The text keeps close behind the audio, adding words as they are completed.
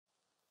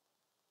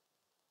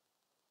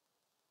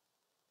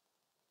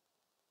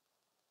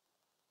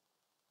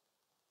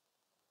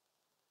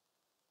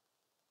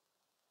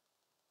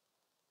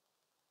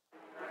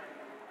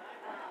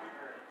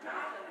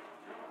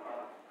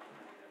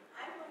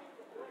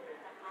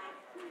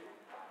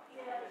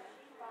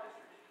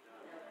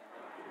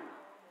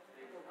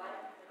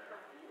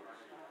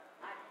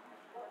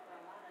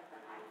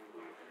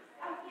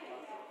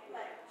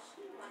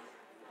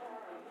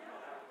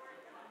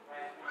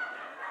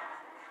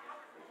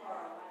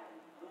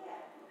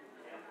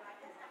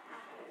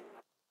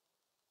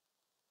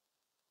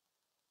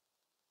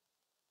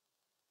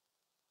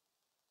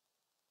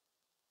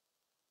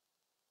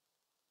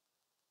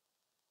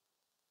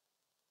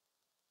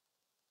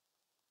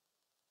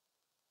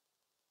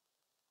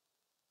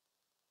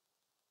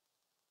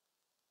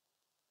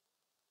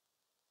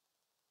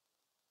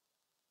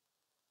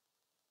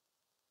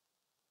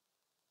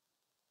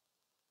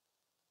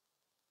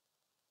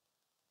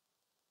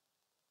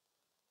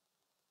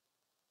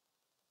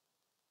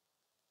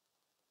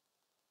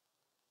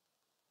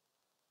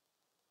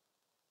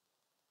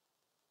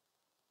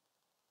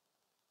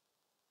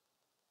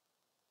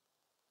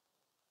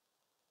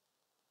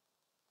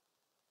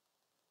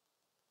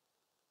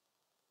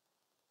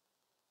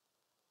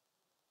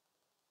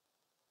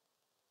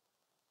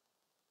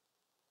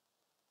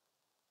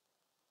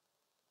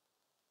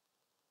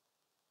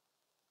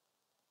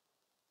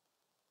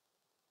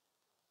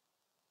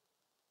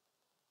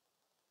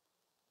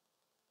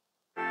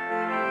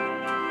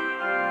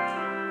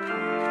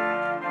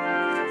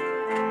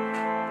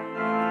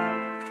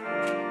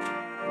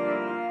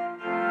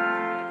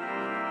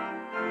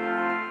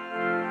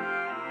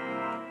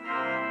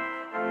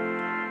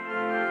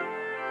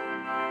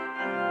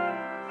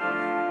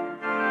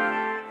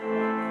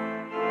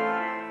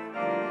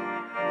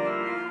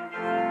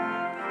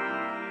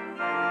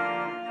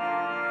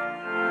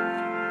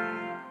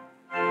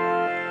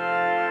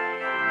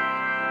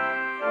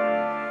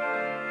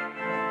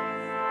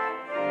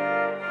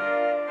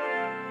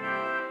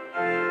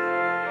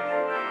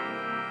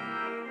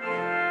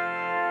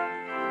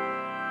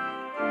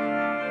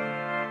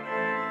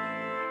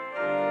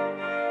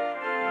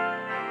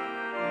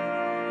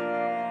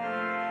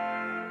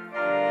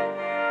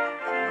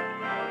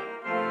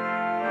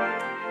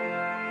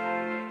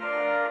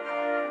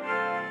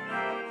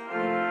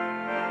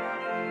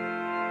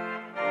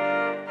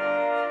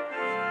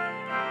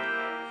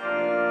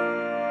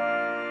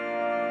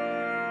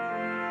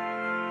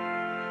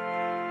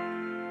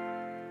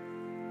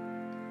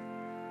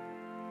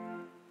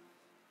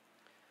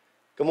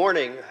Good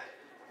morning.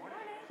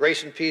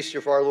 Grace and peace to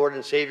you for our Lord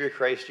and Savior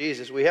Christ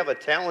Jesus. We have a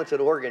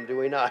talented organ, do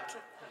we not?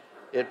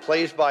 It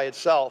plays by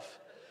itself.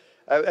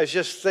 I was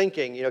just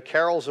thinking,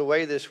 Carol's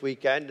away this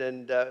weekend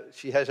and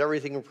she has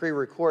everything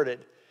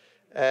pre-recorded.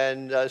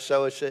 And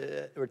so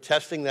we're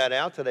testing that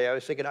out today. I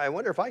was thinking, I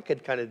wonder if I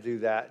could kind of do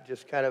that.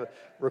 Just kind of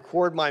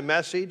record my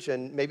message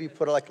and maybe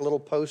put like a little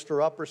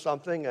poster up or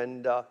something.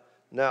 And no,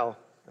 all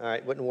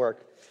right, wouldn't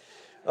work.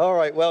 All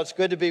right, well, it's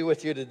good to be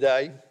with you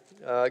today.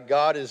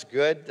 God is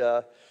good.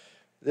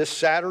 This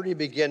Saturday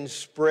begins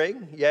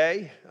spring.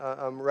 Yay.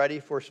 I'm ready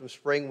for some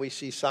spring. We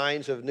see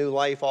signs of new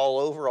life all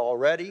over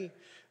already,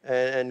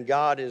 and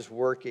God is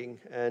working.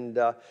 And,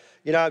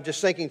 I'm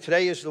just thinking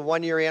today is the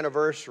 1-year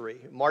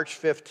anniversary. March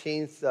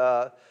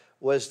 15th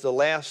was the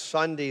last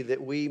Sunday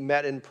that we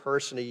met in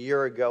person a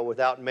year ago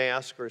without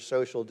mask or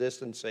social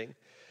distancing.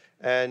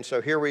 And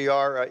so here we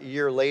are a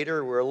year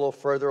later. We're a little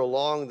further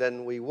along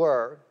than we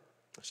were.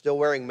 Still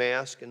wearing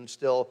masks and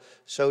still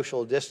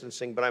social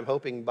distancing, but I'm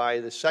hoping by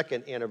the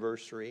second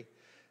anniversary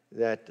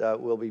that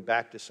we'll be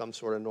back to some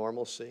sort of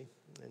normalcy.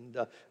 And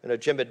I know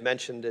Jim had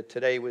mentioned that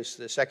today was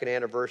the second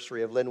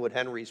anniversary of Linwood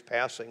Henry's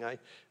passing. I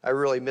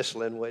really miss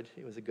Linwood.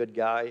 He was a good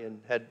guy and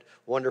had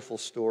wonderful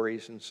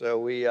stories. And so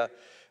we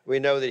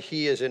know that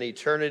he is in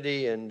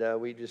eternity,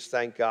 and we just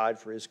thank God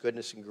for his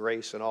goodness and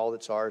grace and all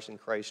that's ours in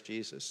Christ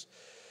Jesus.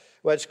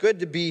 Well, it's good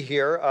to be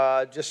here.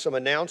 Just some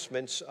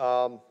announcements.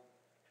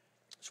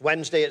 It's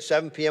Wednesday at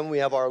 7 p.m. We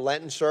have our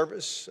Lenten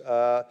service.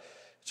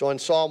 It's on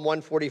Psalm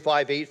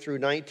 145, 8 through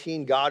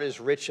 19. God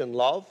is rich in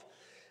love.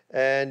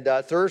 And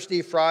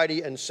Thursday,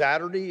 Friday, and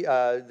Saturday,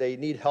 they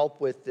need help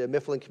with the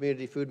Mifflin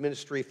Community Food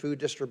Ministry food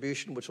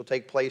distribution, which will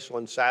take place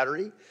on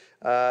Saturday.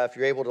 If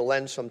you're able to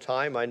lend some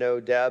time, I know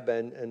Deb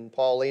and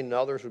Pauline and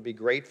others would be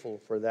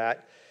grateful for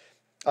that.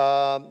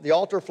 The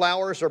altar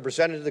flowers are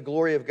presented to the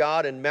glory of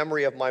God in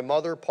memory of my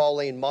mother,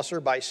 Pauline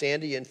Musser, by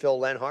Sandy and Phil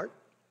Lenhart.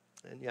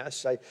 And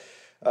yes,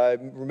 I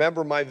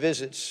remember my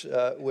visits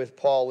with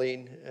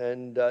Pauline,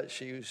 and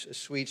she was a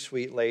sweet,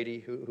 sweet lady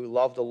who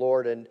loved the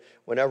Lord. And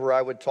whenever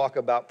I would talk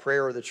about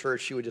prayer or the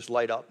church, she would just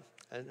light up.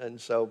 And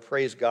so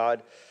praise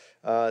God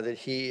that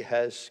he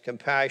has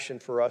compassion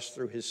for us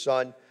through his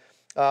son.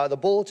 The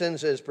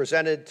bulletins is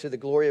presented to the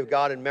glory of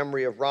God in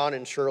memory of Ron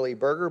and Shirley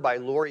Berger by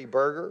Lori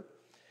Berger.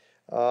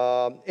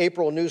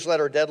 April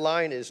newsletter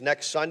deadline is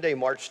next Sunday,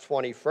 March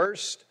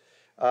 21st.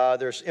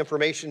 There's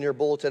information in your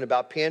bulletin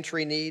about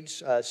pantry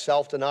needs,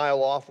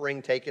 self-denial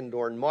offering taken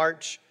during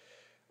March.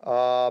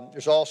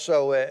 There's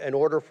also an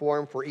order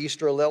form for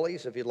Easter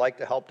lilies if you'd like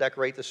to help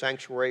decorate the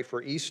sanctuary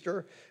for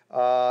Easter.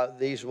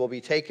 These will be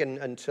taken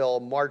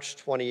until March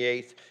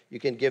 28th. You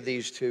can give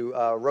these to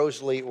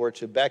Rosalie or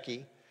to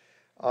Becky.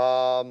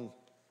 Let's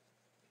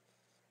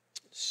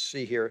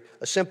see here.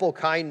 A simple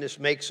kindness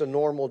makes a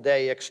normal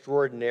day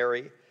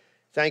extraordinary.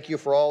 Thank you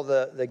for all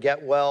the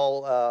get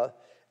well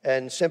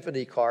and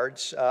symphony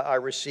cards I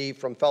received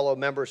from fellow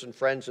members and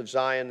friends of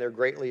Zion. They're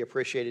greatly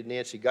appreciated.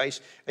 Nancy Geis.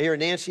 I hear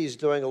Nancy's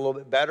doing a little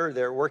bit better.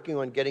 They're working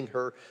on getting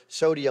her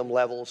sodium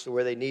levels to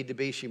where they need to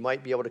be. She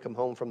might be able to come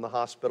home from the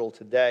hospital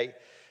today.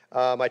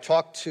 I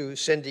talked to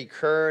Cindy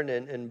Kern,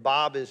 and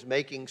Bob is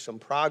making some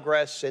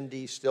progress.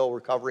 Cindy's still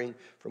recovering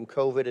from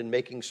COVID and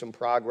making some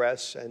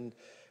progress. And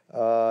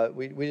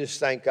we just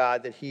thank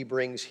God that he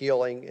brings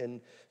healing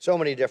in so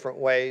many different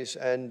ways.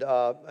 And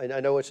I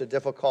know it's a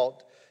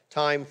difficult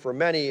time for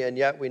many, and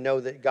yet we know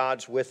that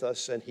God's with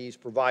us and he's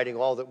providing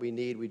all that we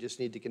need. We just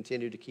need to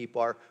continue to keep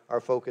our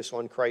focus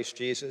on Christ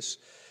Jesus.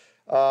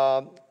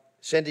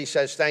 Cindy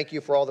says thank you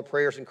for all the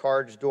prayers and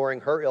cards during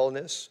her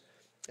illness.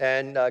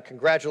 And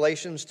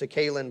congratulations to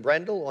Kaylin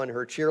Brendel on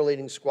her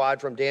cheerleading squad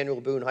from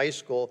Daniel Boone High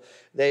School.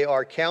 They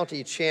are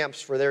county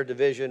champs for their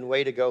division.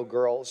 Way to go,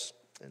 girls.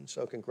 And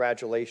so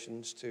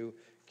congratulations to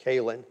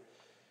Kaylin.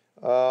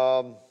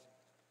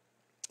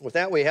 With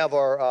that, we have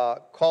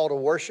our call to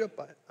worship.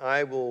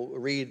 I will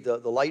read the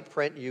light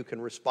print. You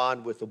can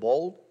respond with the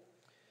bold.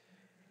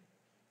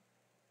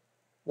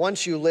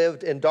 Once you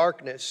lived in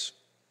darkness.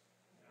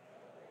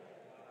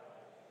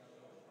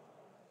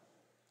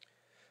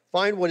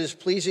 Find what is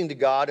pleasing to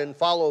God and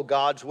follow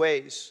God's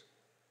ways.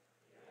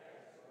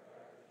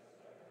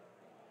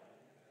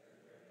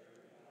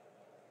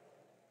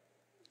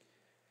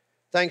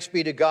 Thanks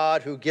be to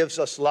God who gives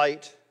us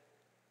light.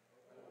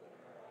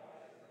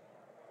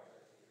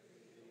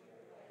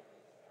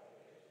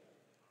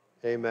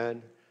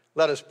 Amen.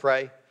 Let us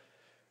pray.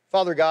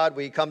 Father God,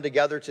 we come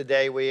together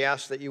today. We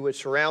ask that you would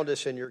surround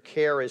us in your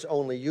care as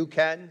only you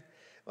can.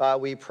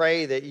 We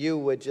pray that you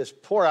would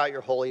just pour out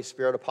your Holy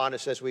Spirit upon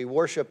us as we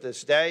worship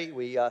this day.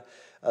 We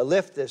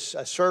lift this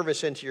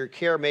service into your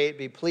care. May it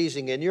be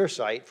pleasing in your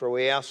sight, for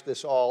we ask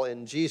this all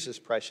in Jesus'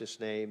 precious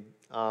name.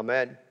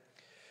 Amen.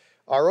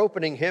 Our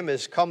opening hymn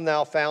is Come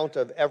Thou Fount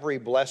of Every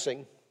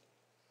Blessing.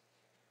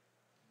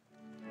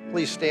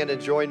 Please stand and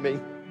join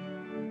me.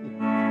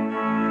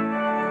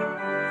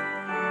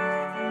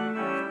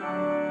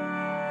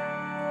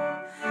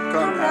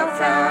 Come thou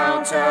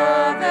fount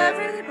of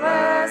every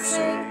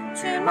blessing,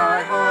 Tune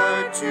my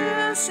heart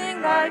to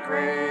sing thy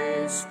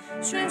grace.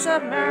 Streams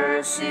of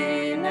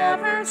mercy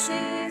never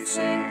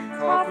ceasing,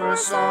 call for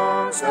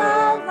songs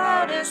of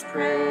loudest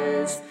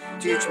praise.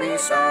 Teach me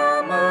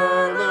some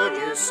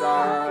melodious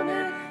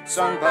sonnet,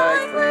 sung by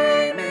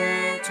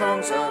flaming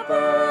tongues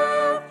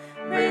above.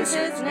 Praise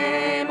his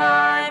name,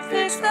 I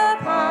fixed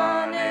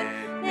upon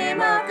it,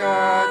 name of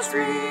God's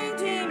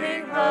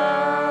redeeming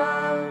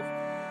love.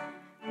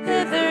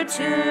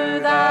 Hitherto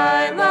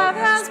thy love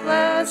has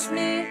blessed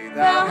me,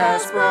 thou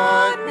hast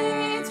brought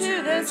me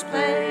to this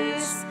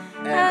place,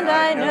 and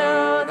I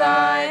know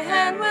thy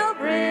hand will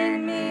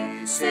bring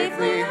me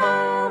safely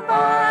home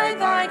by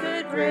thy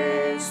good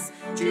grace.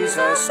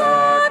 Jesus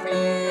sought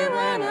me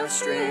when a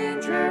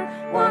stranger,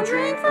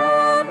 wandering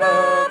from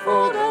the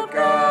fold of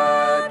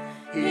God.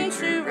 He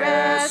to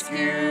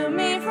rescue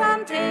me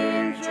from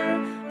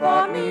danger,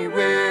 bought me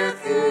with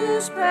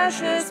his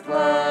precious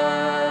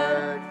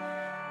blood.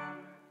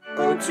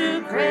 Oh,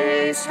 to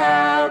grace,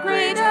 how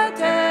great a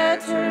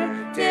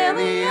debtor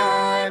daily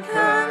I'm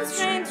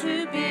constrained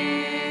to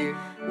be.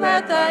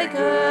 Let thy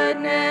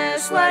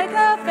goodness, like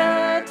a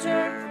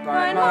fetter,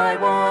 bind my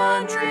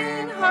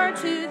wandering heart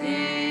to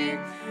thee.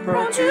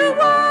 Prone to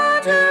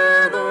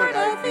wander, Lord,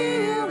 I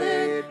feel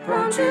it,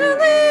 prone to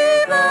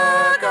leave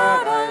the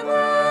God I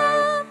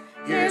love.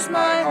 Here's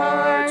my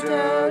heart,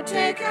 oh,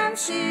 take and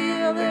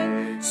seal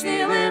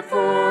it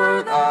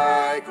for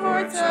thy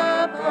courts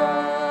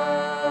above.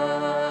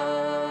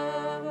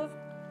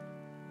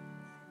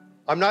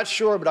 I'm not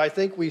sure, but I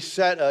think we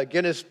set a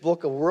Guinness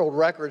Book of World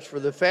Records for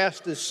the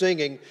fastest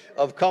singing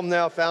of Come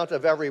Thou Fount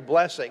of Every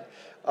Blessing.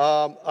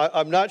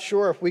 I'm not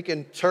sure if we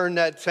can turn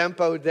that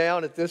tempo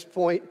down at this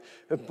point,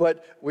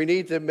 but we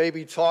need to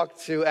maybe talk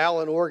to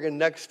Alan Organ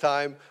next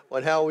time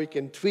on how we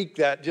can tweak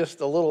that just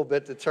a little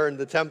bit to turn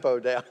the tempo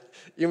down.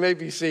 You may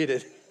be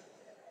seated.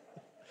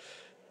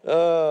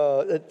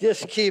 It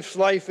just keeps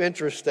life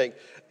interesting.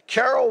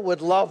 Carol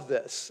would love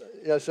this,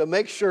 so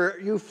make sure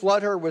you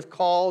flood her with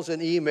calls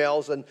and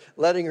emails and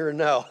letting her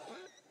know.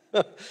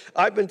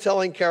 I've been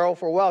telling Carol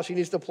for a while she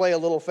needs to play a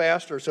little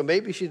faster, so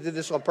maybe she did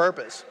this on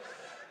purpose.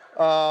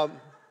 I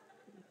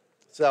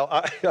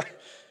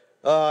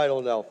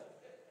don't know.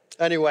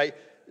 Anyway,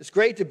 it's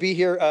great to be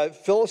here.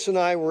 Phyllis and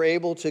I were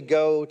able to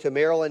go to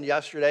Maryland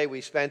yesterday.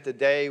 We spent the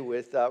day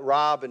with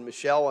Rob and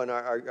Michelle and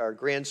our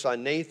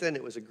grandson Nathan.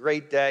 It was a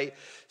great day.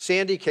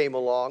 Sandy came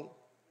along.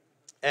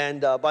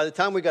 And by the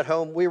time we got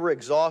home, we were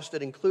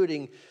exhausted,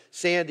 including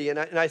Sandy. And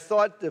I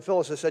thought to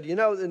Phyllis, I said,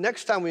 the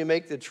next time we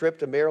make the trip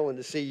to Maryland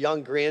to see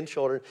young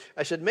grandchildren,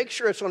 I said, make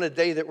sure it's on a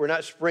day that we're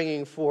not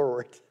springing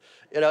forward.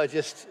 It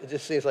just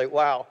seems like,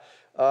 wow.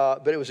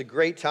 But it was a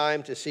great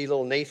time to see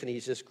little Nathan.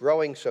 He's just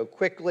growing so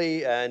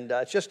quickly, and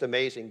it's just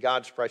amazing,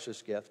 God's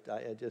precious gift.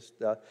 I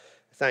just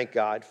thank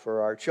God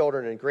for our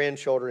children and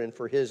grandchildren and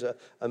for his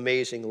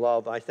amazing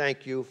love. I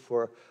thank you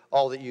for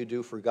all that you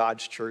do for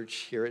God's church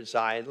here at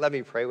Zion. Let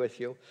me pray with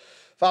you.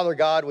 Father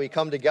God, we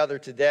come together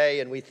today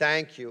and we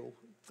thank you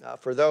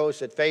for those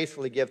that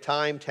faithfully give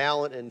time,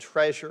 talent, and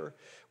treasure.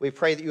 We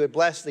pray that you would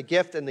bless the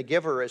gift and the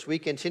giver as we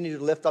continue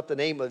to lift up the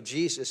name of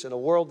Jesus in a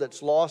world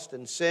that's lost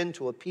in sin,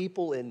 to a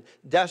people in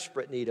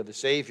desperate need of a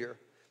Savior.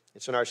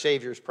 It's in our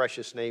Savior's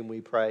precious name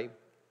we pray.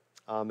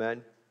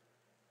 Amen.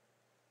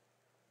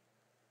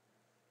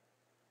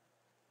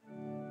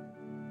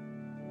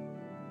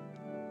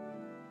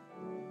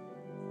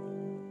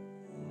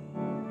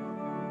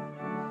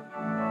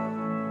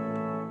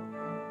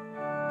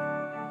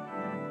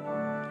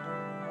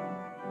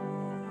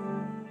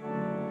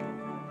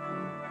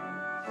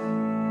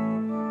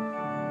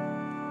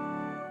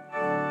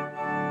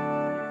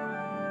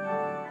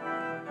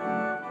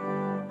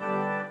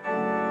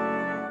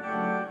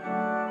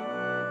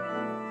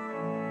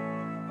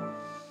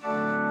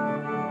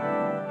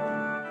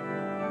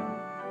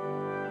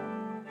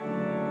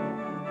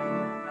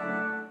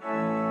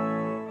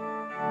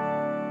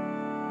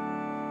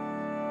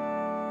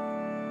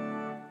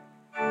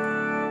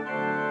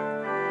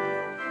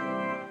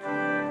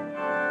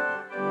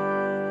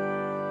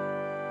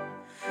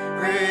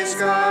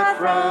 God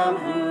from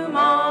whom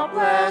all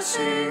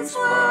blessings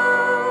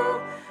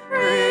flow.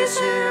 Praise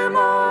him,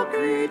 all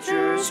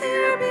creatures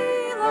here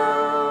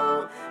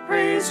below.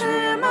 Praise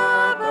him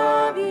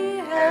above, ye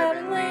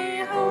heavenly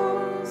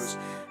hosts.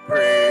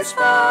 Praise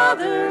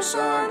Father,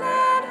 Son,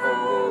 and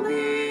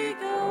Holy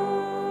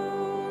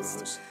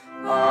Ghost.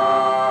 Amen.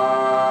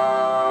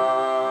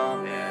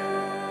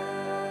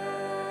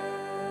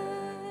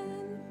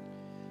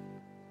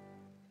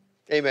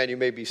 Amen. You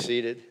may be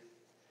seated.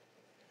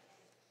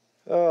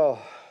 Oh.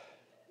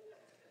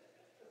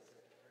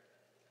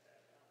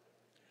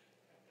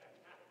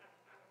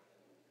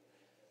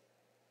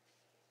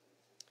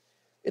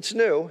 It's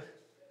new.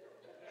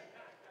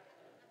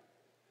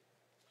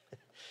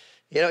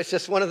 It's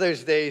just one of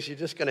those days you're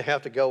just going to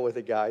have to go with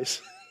it,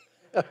 guys.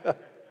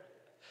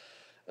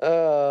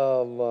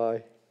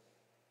 Oh,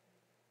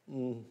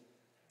 my.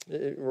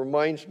 It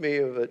reminds me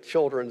of a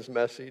children's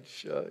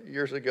message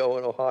years ago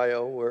in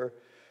Ohio where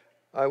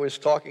I was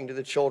talking to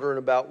the children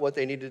about what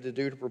they needed to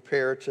do to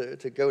prepare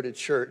to go to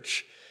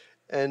church.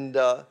 And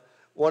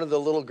one of the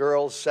little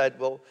girls said,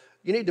 well,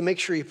 you need to make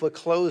sure you put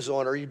clothes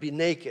on or you'd be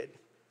naked.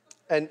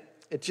 And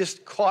it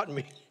just caught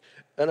me.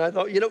 And I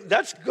thought,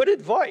 that's good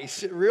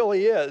advice. It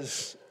really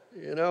is.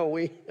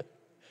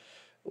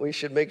 We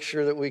should make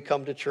sure that we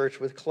come to church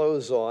with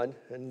clothes on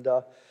and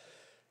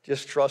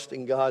just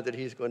trusting God that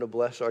he's going to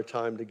bless our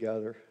time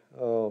together.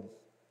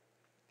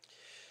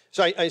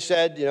 So I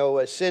said,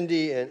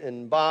 Cindy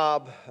and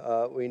Bob,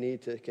 we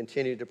need to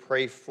continue to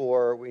pray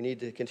for. We need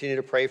to continue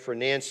to pray for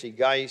Nancy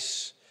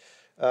Geis,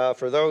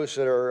 for those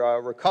that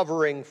are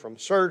recovering from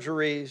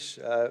surgeries.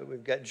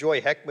 We've got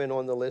Joy Heckman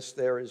on the list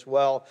there as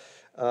well.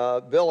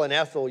 Bill and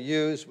Ethel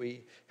Hughes,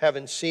 we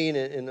haven't seen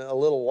in a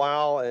little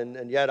while,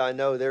 and yet I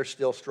know they're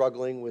still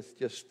struggling with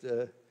just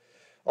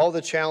all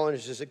the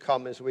challenges that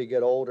come as we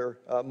get older.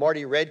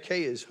 Marty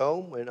Redke is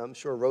home, and I'm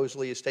sure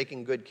Rosalie is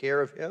taking good care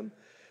of him,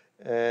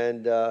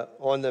 and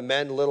on the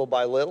mend little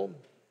by little.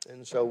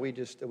 And so we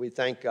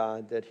thank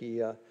God that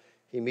he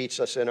meets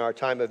us in our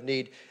time of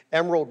need.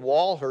 Emerald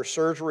Wall, her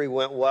surgery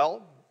went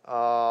well.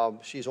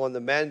 She's on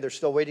the mend. They're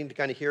still waiting to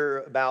kind of hear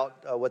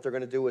about what they're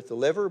going to do with the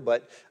liver,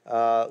 but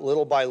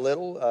little by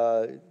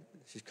little,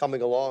 she's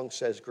coming along,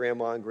 says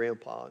Grandma and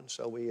Grandpa. And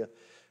so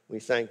we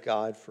thank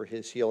God for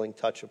his healing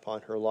touch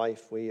upon her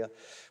life. We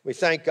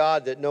thank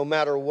God that no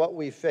matter what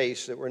we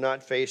face, that we're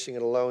not facing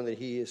it alone, that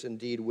he is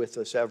indeed with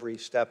us every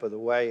step of the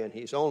way, and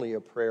he's only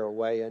a prayer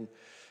away. And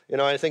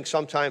I think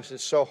sometimes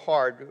it's so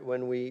hard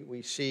when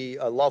we see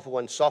a loved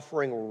one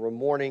suffering or we're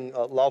mourning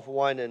a loved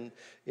one, and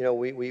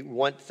we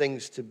want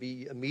things to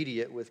be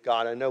immediate with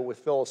God. I know with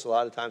Phyllis a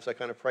lot of times I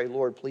kind of pray,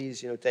 Lord,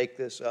 please take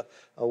this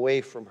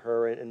away from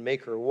her and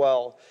make her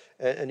well.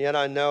 And yet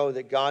I know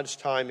that God's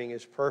timing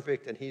is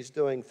perfect, and he's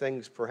doing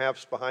things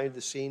perhaps behind the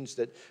scenes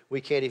that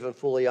we can't even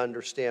fully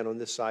understand on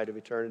this side of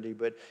eternity.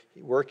 But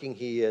working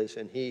he is,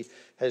 and he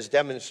has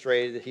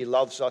demonstrated that he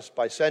loves us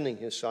by sending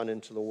his son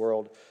into the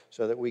world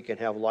so that we can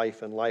have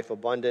life and life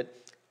abundant.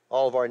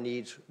 All of our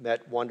needs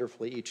met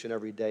wonderfully each and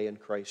every day in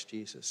Christ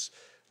Jesus.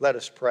 Let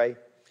us pray.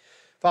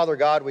 Father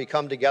God, we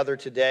come together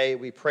today.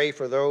 We pray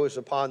for those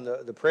upon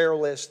the prayer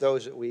list,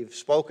 those that we've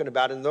spoken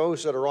about, and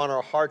those that are on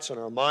our hearts and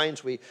our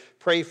minds. We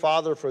pray,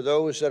 Father, for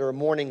those that are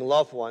mourning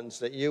loved ones,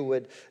 that you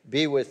would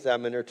be with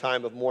them in their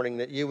time of mourning,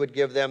 that you would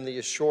give them the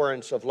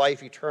assurance of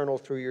life eternal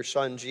through your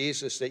Son,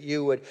 Jesus, that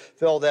you would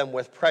fill them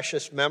with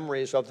precious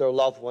memories of their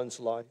loved one's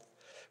life.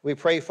 We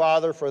pray,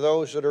 Father, for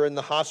those that are in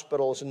the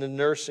hospitals and the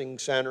nursing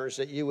centers,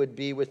 that you would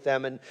be with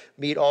them and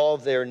meet all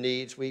of their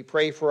needs. We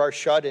pray for our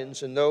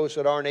shut-ins and those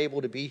that aren't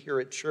able to be here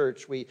at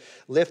church. We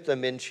lift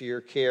them into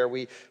your care.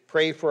 We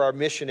pray for our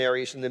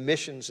missionaries and the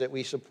missions that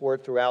we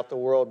support throughout the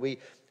world. We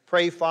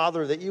pray,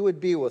 Father, that you would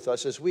be with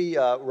us as we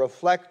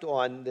reflect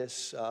on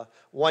this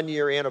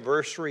one-year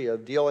anniversary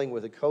of dealing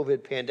with the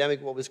COVID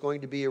pandemic, what was going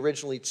to be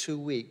originally 2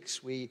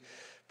 weeks. We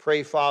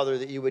pray, Father,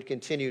 that you would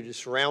continue to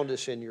surround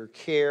us in your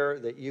care,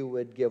 that you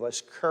would give us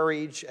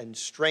courage and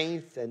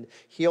strength and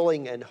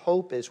healing and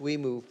hope as we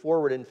move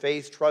forward in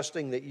faith,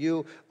 trusting that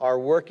you are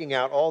working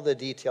out all the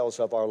details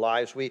of our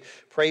lives. We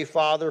pray,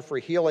 Father, for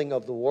healing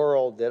of the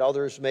world, that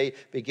others may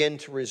begin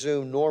to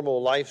resume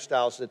normal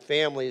lifestyles, that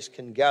families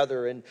can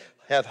gather and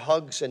have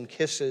hugs and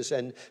kisses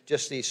and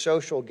just these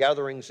social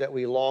gatherings that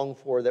we long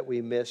for, that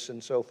we miss.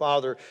 And so,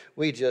 Father,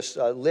 we just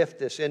lift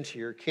this into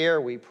your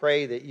care. We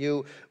pray that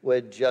you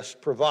would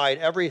just provide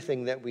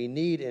everything that we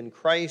need in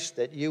Christ,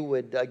 that you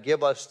would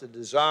give us the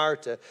desire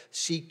to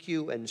seek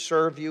you and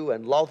serve you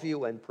and love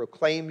you and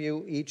proclaim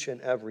you each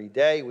and every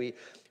day. We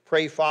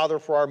pray, Father,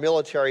 for our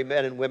military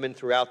men and women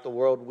throughout the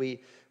world. We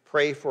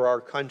pray for our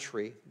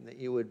country, that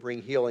you would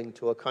bring healing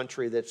to a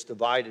country that's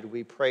divided.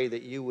 We pray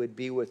that you would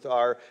be with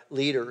our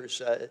leaders,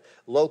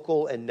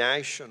 local and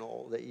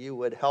national, that you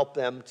would help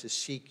them to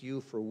seek you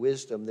for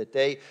wisdom, that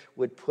they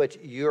would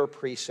put your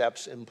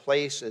precepts in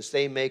place as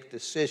they make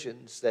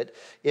decisions that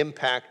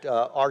impact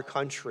our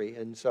country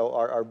and so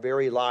our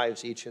very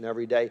lives each and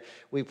every day.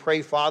 We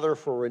pray, Father,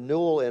 for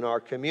renewal in our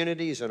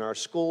communities, in our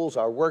schools,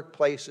 our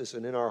workplaces,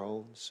 and in our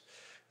homes,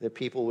 that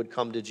people would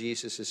come to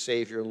Jesus as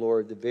Savior and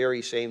Lord, the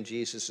very same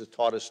Jesus has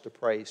taught us to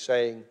pray,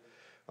 saying,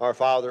 Our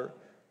Father,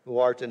 who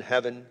art in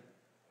heaven,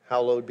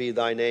 hallowed be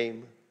thy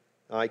name.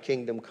 Thy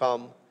kingdom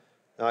come,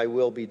 thy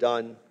will be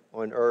done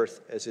on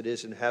earth as it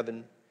is in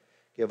heaven.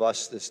 Give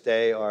us this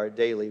day our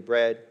daily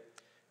bread,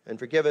 and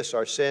forgive us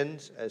our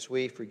sins as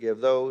we forgive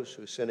those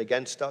who sin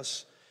against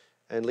us.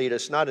 And lead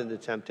us not into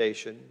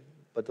temptation,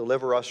 but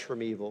deliver us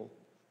from evil.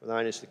 For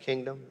thine is the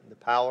kingdom, and the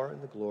power,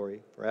 and the glory,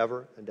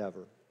 forever and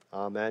ever.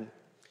 Amen.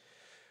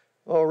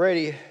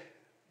 Alrighty,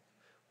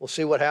 we'll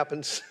see what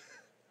happens.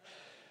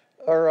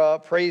 Our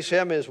praise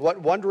hymn is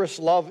What Wondrous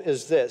Love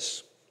Is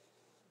This?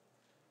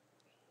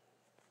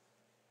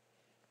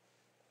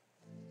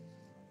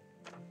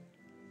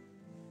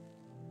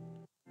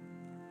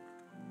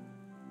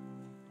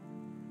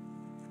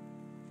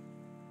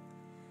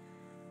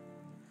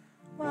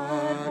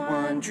 What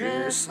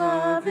wondrous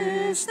love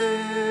is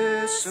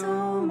this,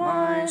 O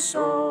my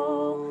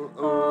soul,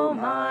 O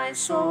my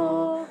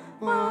soul?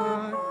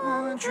 What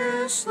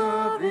wondrous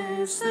love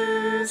is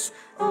this,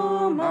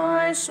 O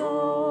my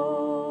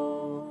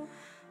soul?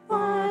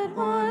 What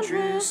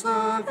wondrous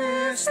love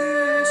is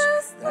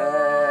this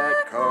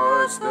that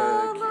caused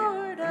the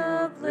Lord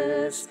of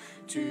bliss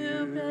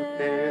to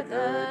bear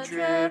the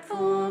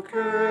dreadful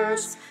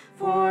curse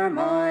for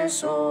my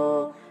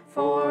soul,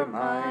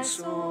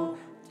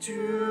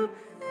 to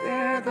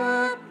bear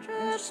the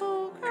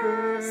dreadful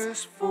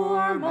curse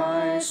for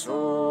my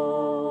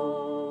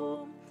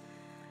soul.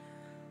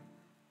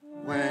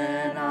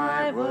 When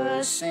I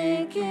was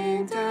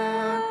sinking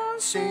down,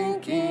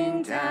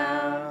 sinking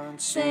down,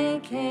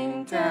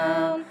 sinking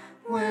down,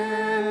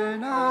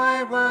 when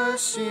I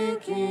was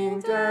sinking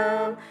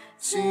down,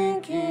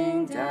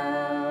 sinking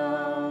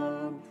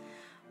down,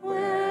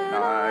 when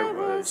I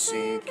was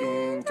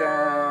sinking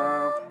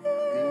down,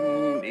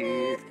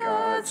 beneath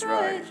God's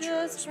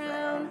righteous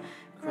crown,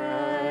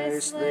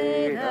 Christ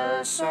laid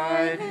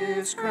aside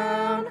his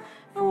crown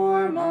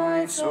for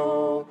my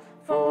soul,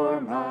 for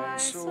my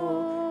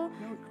soul.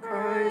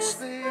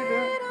 Christ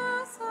laid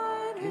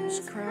aside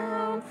his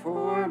crown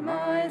for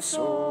my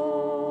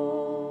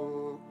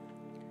soul.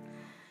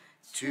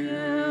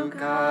 To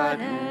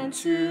God and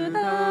to the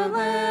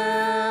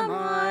Lamb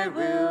I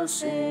will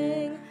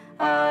sing,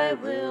 I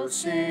will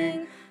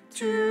sing.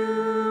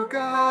 To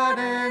God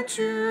and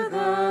to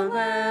the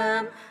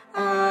Lamb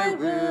I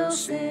will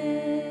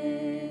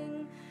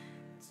sing.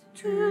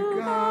 To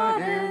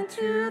God and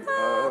to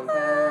the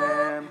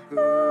Lamb,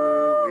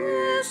 who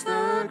is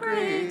the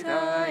great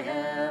I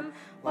am,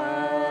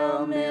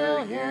 while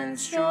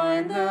millions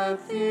join the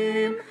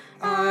theme,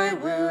 I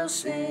will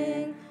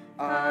sing,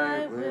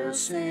 I will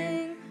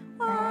sing.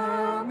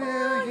 While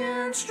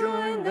millions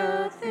join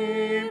the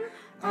theme,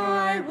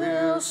 I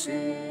will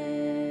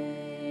sing.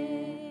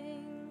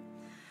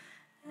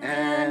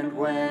 And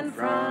when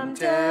from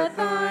death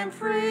I'm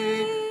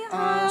free,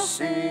 I'll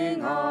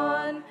sing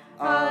on,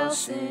 I'll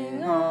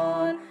sing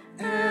on.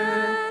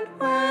 And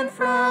when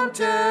from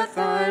death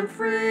I'm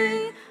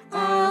free,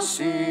 I'll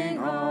sing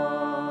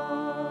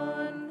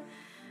on.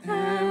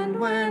 And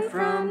when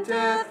from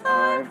death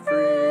I'm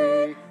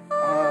free,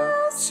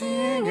 I'll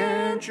sing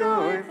and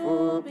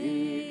joyful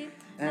be.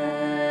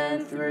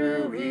 And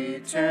through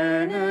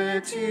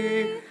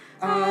eternity,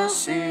 I'll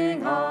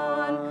sing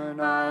on,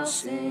 I'll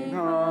sing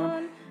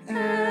on.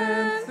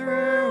 And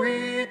through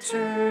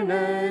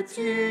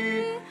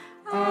eternity,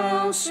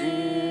 I'll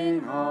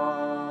sing on.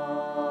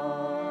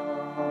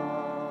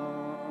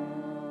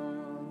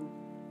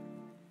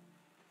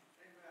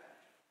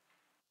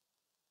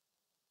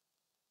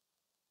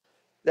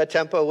 That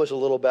tempo was a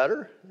little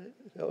better,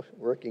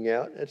 working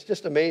out. It's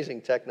just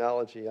amazing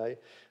technology. I'm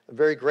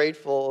very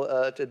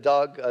grateful to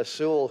Doug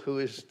Sewell, who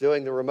is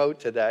doing the remote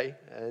today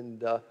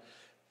and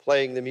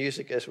playing the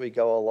music as we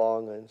go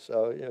along. And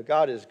so,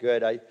 God is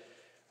good. I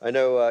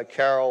know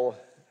Carol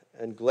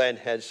and Glenn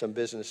had some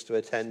business to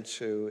attend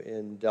to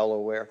in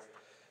Delaware,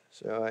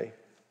 so I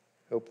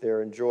hope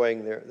they're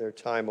enjoying their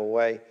time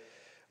away.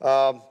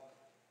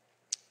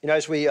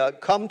 As we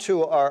come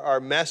to our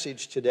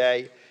message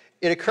today,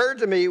 it occurred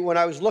to me when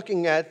I was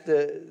looking at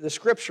the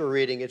scripture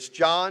reading, it's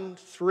John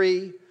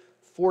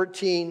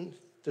 3:14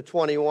 to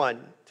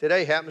 21.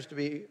 Today happens to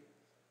be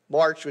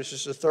March, which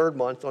is the third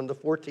month, on the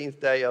 14th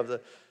day of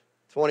the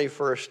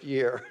 21st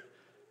year.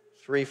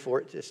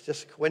 3:14, it's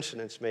just a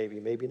coincidence,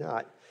 maybe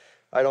not.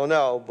 I don't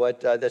know,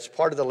 but that's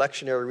part of the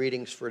lectionary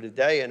readings for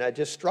today, and it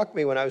just struck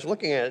me when I was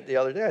looking at it the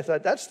other day. I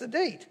thought, that's the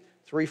date,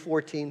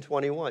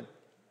 3/14/21.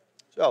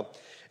 So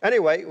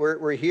anyway,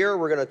 we're here.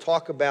 We're going to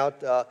talk about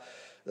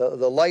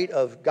the light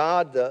of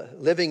God,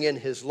 living in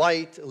his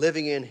light,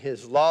 living in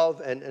his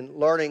love, and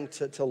learning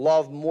to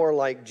love more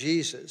like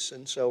Jesus.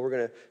 And so we're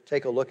going to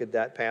take a look at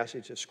that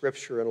passage of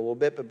Scripture in a little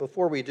bit. But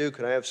before we do,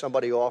 can I have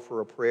somebody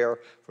offer a prayer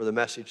for the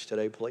message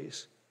today,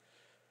 please?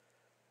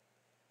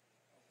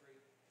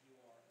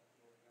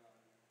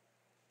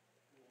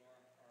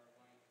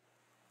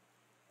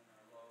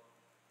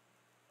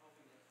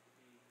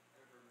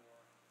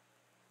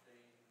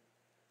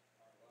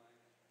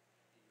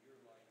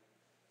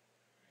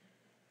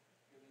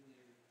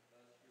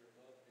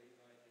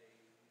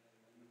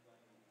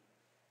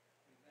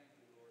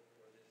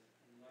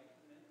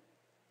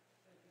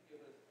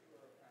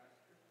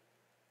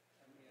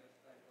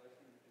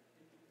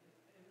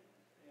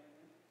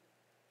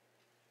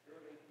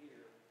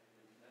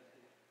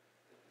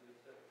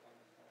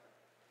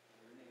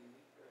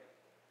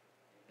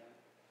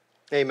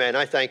 Amen.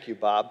 I thank you,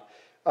 Bob.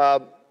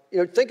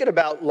 Thinking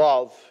about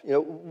love,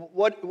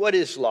 what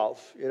is love?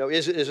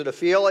 Is it a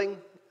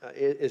feeling?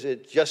 Is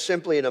it just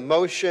simply an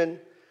emotion?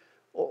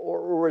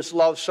 Or is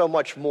love so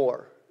much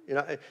more?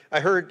 I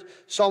heard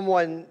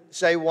someone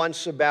say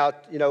once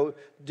about, do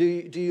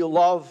you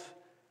love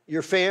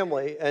your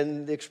family?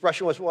 And the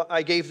expression was, well,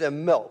 I gave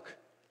them milk.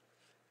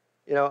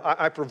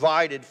 I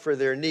provided for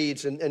their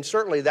needs. And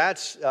certainly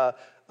that's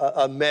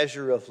a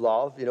measure of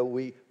love.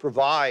 We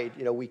provide,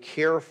 we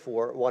care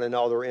for one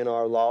another in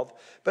our love.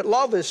 But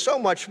love is so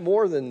much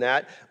more than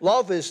that.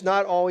 Love is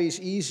not always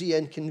easy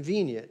and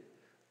convenient,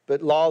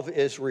 but love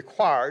is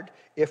required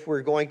if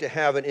we're going to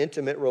have an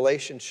intimate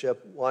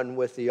relationship one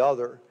with the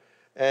other.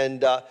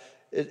 And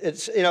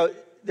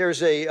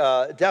there's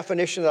a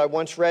definition that I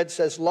once read,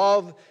 says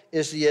love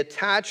is the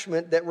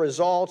attachment that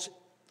results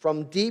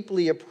from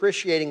deeply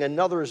appreciating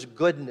another's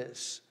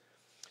goodness.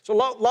 So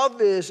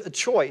love is a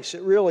choice.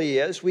 It really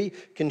is. We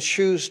can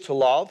choose to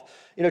love.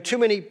 Too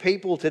many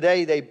people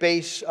today, they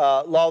base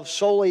love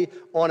solely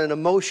on an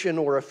emotion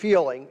or a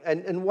feeling.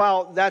 And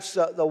while that's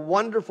the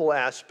wonderful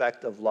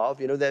aspect of love,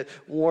 that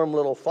warm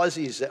little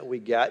fuzzies that we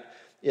get,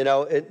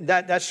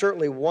 that's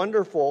certainly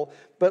wonderful.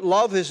 But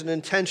love is an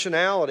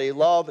intentionality.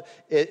 Love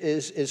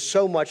is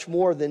so much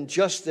more than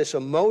just this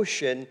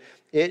emotion.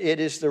 It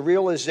is the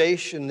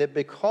realization that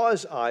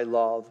because I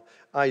love,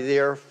 I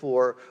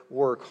therefore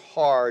work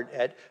hard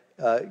at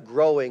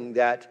growing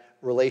that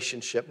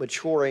relationship,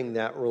 maturing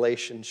that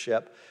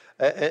relationship.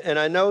 And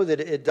I know that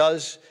it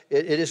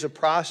is a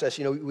process.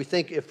 We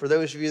think, for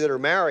those of you that are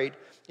married,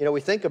 we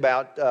think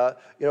about,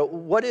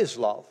 what is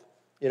love?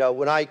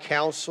 When I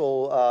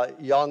counsel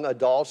young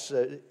adults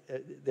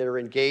that are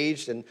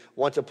engaged and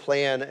want to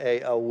plan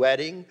a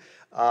wedding,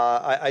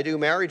 I do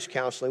marriage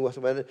counseling with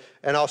them,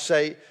 and I'll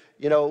say,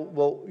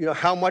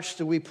 how much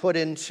do we put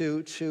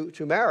into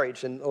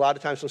marriage? And a lot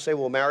of times they'll say,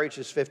 well, marriage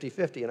is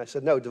 50-50. And I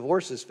said, no,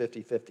 divorce is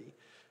 50-50.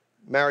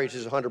 Marriage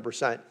is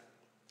 100%.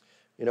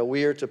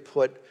 We are to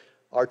put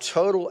our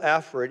total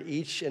effort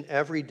each and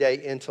every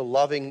day into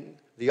loving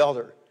the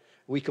other.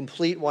 We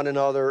complete one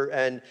another,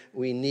 and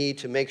we need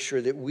to make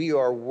sure that we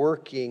are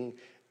working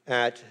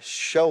at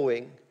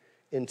showing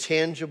in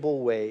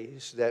tangible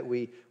ways that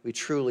we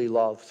truly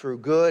love, through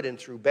good and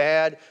through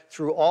bad,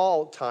 through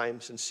all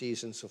times and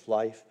seasons of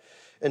life.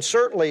 And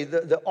certainly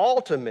the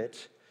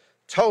ultimate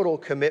total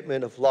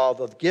commitment of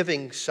love, of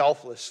giving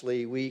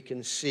selflessly, we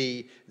can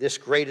see this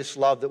greatest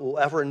love that we'll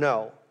ever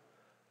know,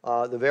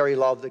 the very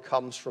love that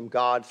comes from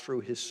God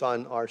through his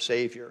Son, our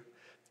Savior.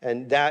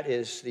 And that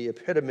is the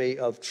epitome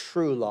of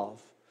true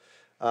love,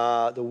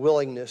 the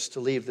willingness to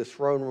leave the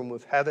throne room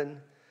of heaven,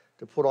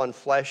 to put on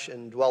flesh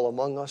and dwell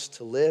among us,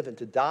 to live and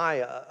to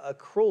die a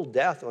cruel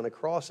death on a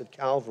cross at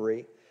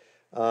Calvary,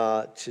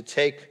 to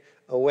take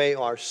away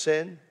our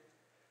sin,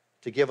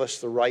 to give us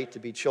the right to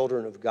be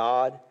children of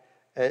God,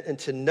 and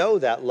to know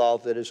that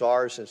love that is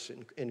ours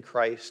in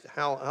Christ.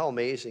 How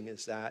amazing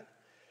is that?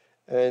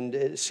 And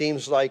it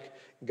seems like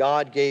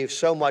God gave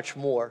so much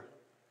more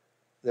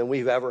than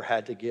we've ever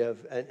had to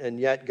give. And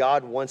yet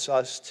God wants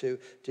us to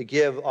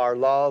give our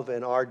love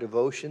and our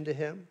devotion to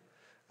him.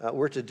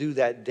 We're to do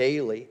that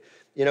daily.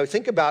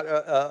 Think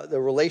about the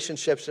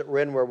relationships that we're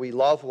in where we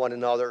love one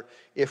another.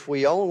 If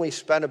we only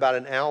spent about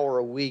an hour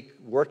a week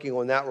working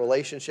on that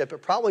relationship, it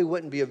probably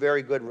wouldn't be a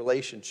very good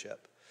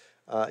relationship.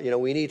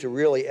 We need to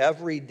really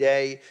every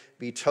day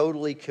be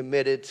totally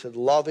committed to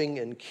loving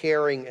and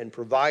caring and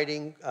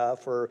providing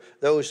for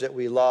those that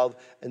we love.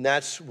 And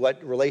that's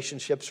what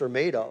relationships are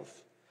made of.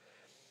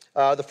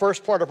 The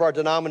first part of our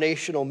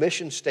denominational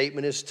mission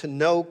statement is to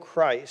know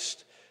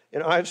Christ.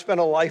 I've spent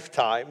a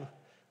lifetime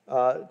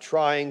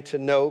trying to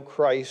know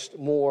Christ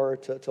more,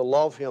 to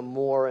love him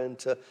more, and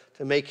to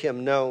make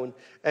him known.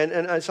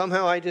 And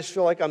somehow I just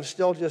feel like I'm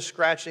still just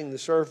scratching the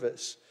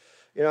surface.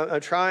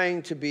 I'm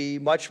trying to be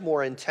much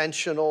more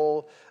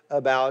intentional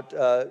about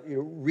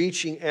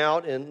reaching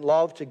out in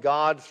love to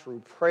God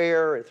through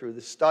prayer and through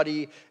the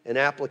study and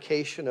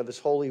application of his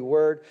holy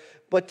word.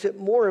 But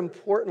more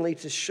importantly,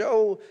 to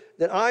show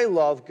that I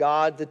love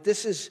God, that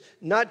this is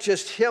not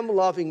just him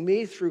loving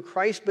me through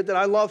Christ, but that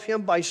I love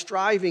him by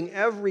striving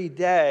every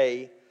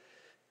day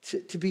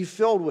to be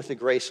filled with the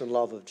grace and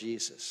love of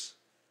Jesus.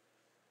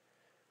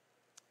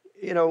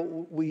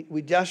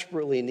 We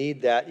desperately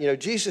need that.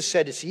 Jesus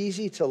said it's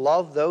easy to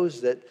love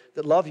those that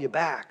love you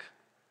back.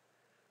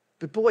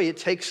 But boy, it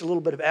takes a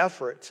little bit of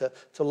effort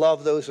to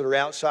love those that are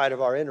outside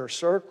of our inner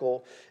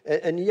circle.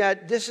 And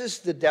yet, this is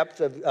the depth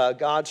of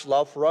God's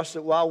love for us,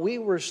 that while we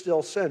were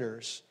still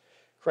sinners,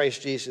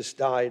 Christ Jesus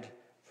died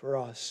for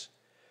us.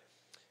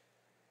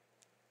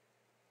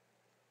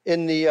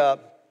 In the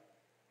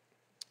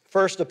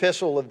first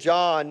epistle of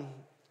John,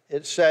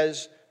 it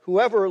says,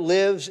 whoever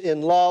lives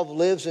in love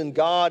lives in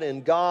God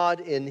and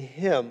God in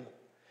him.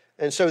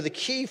 And so the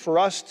key for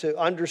us to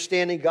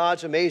understanding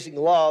God's amazing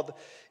love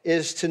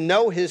is to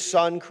know his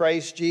Son,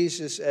 Christ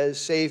Jesus, as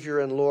Savior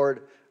and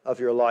Lord of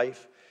your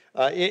life.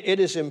 It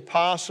is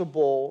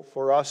impossible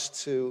for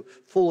us to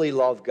fully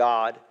love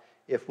God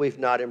if we've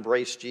not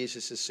embraced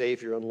Jesus as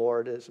Savior and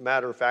Lord. As a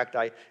matter of fact,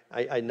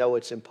 I know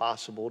it's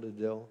impossible to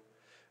do.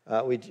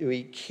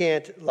 We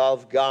can't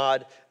love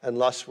God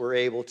unless we're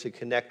able to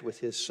connect with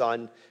his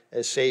Son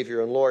as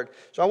Savior and Lord.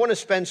 So I want to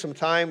spend some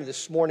time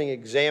this morning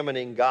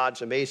examining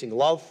God's amazing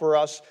love for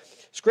us.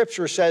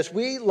 Scripture says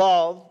we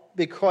love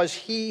because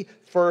he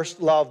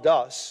first loved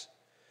us.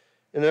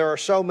 And there are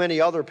so many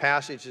other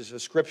passages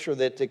of Scripture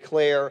that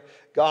declare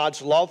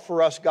God's love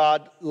for us.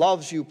 God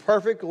loves you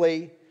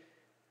perfectly,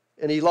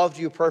 and he loved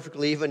you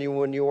perfectly even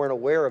when you weren't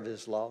aware of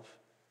his love.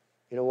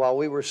 While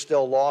we were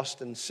still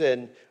lost in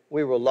sin,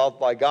 we were loved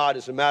by God.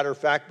 As a matter of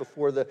fact,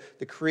 before the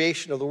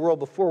creation of the world,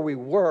 before we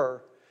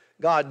were,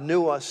 God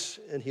knew us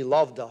and he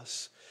loved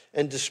us.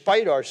 And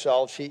despite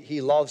ourselves,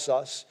 he loves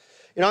us.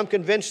 And I'm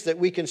convinced that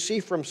we can see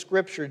from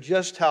Scripture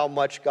just how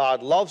much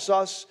God loves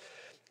us.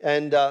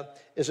 And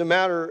as a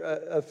matter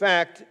of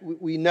fact,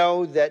 we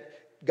know that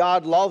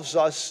God loves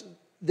us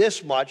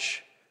this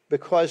much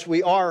because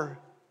we are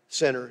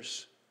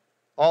sinners.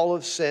 All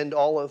have sinned,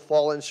 all have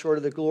fallen short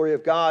of the glory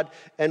of God.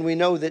 And we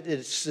know that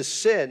it's the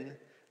sin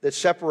that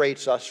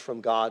separates us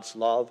from God's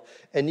love.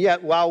 And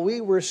yet, while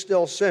we were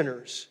still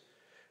sinners,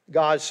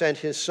 God sent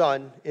his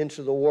Son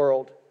into the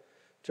world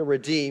to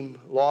redeem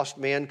lost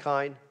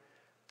mankind.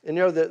 And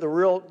you know, the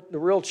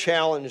real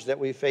challenge that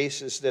we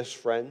face is this,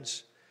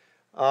 friends.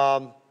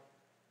 The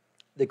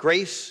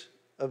grace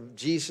of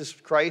Jesus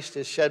Christ,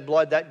 his shed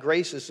blood, that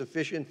grace is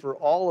sufficient for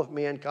all of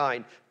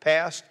mankind,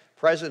 past,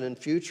 present, and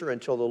future,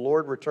 until the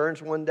Lord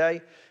returns one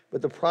day.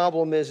 But the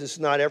problem is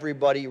not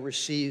everybody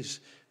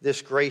receives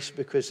this grace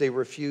because they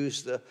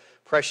refuse the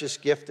precious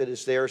gift that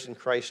is theirs in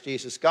Christ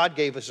Jesus. God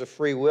gave us a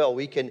free will.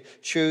 We can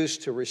choose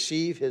to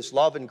receive his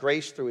love and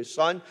grace through his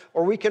Son,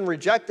 or we can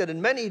reject it,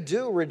 and many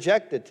do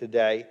reject it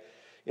today.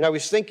 You know, I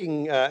was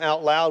thinking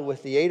out loud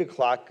with the 8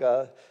 o'clock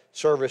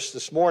service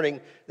this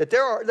morning that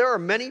there are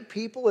many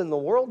people in the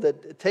world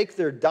that take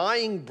their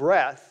dying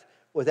breath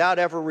without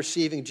ever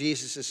receiving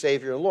Jesus as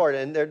Savior and Lord,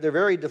 and they're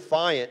very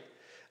defiant.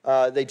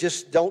 They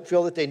just don't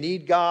feel that they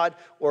need God.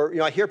 Or, you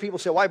know, I hear people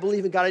say, well, I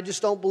believe in God, I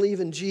just don't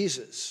believe in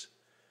Jesus.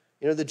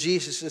 You know, the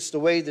Jesus is the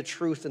way, the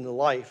truth, and the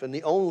life, and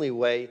the only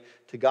way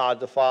to God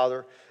the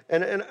Father.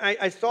 And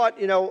I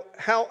thought, you know,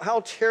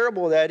 how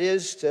terrible that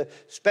is to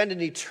spend an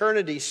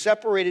eternity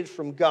separated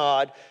from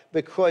God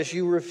because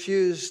you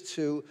refuse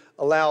to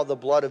allow the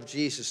blood of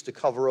Jesus to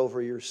cover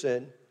over your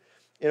sin.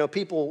 You know,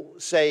 people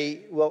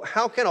say, well,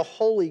 how can a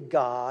holy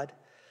God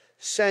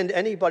send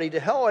anybody to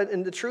hell?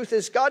 And the truth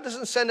is, God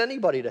doesn't send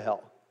anybody to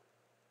hell.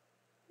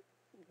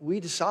 We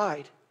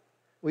decide.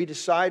 We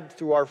decide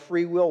through our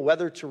free will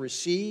whether to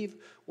receive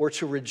or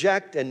to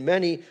reject, and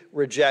many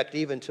reject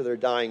even to their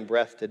dying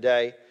breath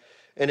today.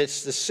 And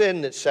it's the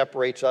sin that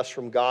separates us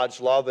from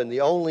God's love, and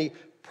the only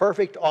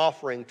perfect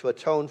offering to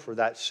atone for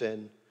that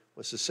sin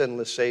was the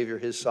sinless Savior,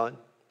 his Son.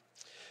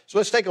 So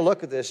let's take a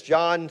look at this.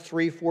 John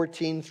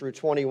 3:14 through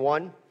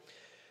 21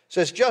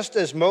 says, just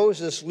as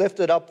Moses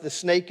lifted up the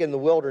snake in the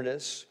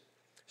wilderness,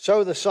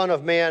 so the Son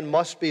of Man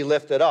must be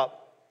lifted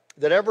up,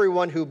 that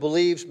everyone who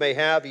believes may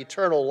have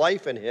eternal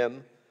life in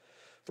him.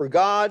 For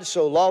God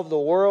so loved the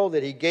world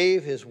that he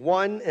gave his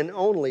one and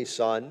only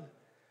Son,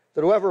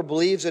 that whoever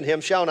believes in him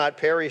shall not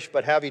perish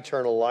but have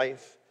eternal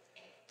life.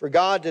 For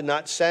God did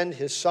not send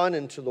his Son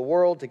into the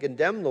world to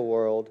condemn the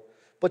world,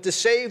 but to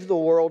save the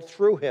world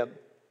through him.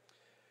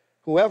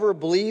 Whoever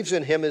believes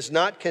in him is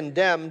not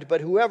condemned, but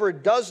whoever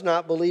does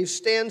not believe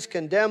stands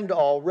condemned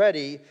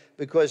already,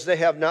 because they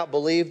have not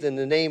believed in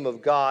the name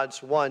of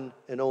God's one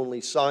and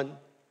only Son.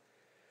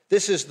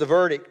 This is the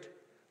verdict.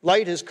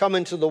 Light has come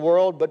into the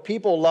world, but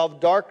people love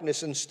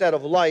darkness instead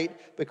of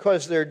light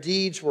because their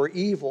deeds were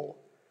evil.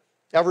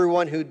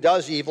 Everyone who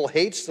does evil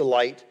hates the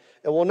light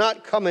and will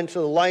not come into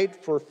the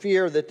light for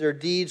fear that their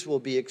deeds will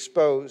be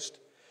exposed.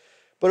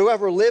 But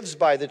whoever lives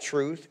by the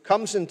truth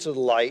comes into the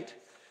light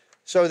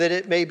so that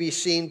it may be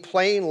seen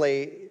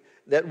plainly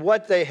that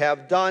what they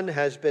have done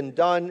has been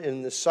done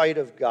in the sight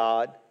of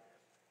God.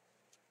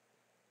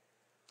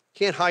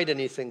 Can't hide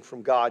anything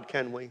from God,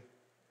 can we?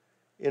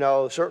 You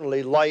know,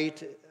 certainly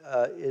light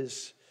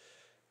is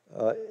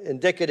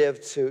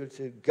indicative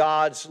to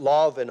God's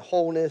love and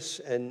wholeness,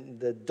 and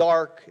the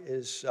dark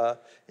is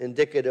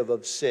indicative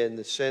of sin,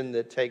 the sin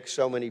that takes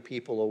so many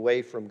people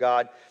away from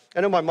God. I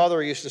know my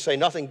mother used to say,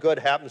 nothing good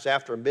happens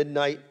after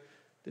midnight.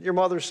 Did your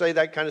mother say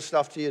that kind of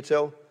stuff to you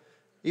too?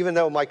 Even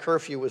though my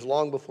curfew was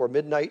long before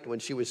midnight when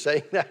she was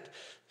saying that.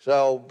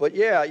 So, but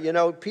yeah, you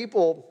know,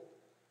 people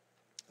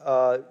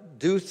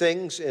do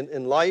things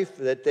in life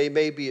that they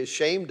may be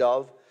ashamed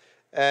of.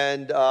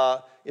 And,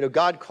 you know,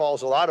 God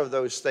calls a lot of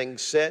those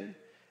things sin.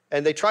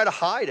 And they try to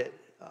hide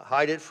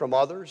it from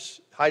others,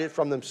 hide it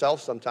from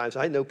themselves sometimes.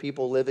 I know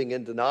people living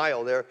in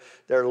denial.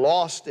 They're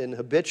lost in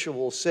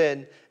habitual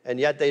sin, and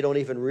yet they don't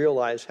even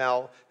realize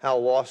how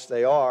lost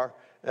they are.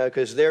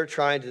 Because they're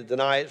trying to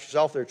deny it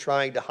themselves. They're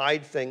trying to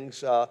hide things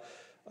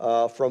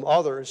from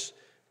others.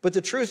 But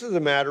the truth of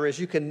the matter is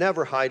you can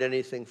never hide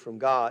anything from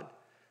God.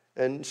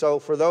 And so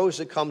for those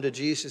that come to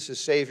Jesus as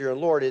Savior and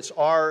Lord, it's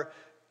our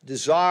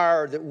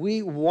desire that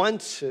we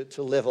want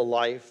to live a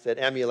life that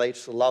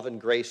emulates the love and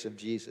grace of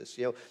Jesus.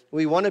 You know,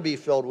 we want to be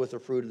filled with the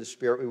fruit of the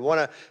Spirit. We want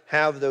to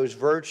have those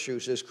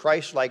virtues, those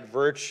Christ-like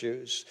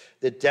virtues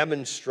that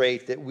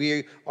demonstrate that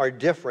we are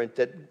different,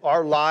 that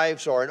our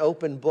lives are an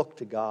open book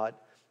to God.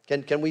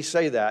 Can we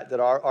say that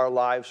our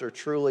lives are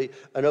truly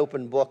an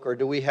open book, or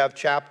do we have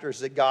chapters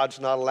that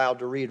God's not allowed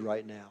to read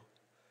right now?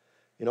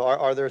 You know,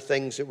 are there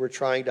things that we're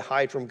trying to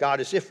hide from God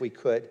as if we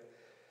could?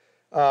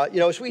 You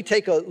know, as we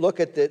take a look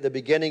at the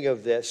beginning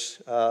of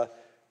this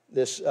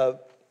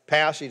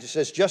passage, it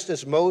says, just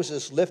as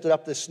Moses lifted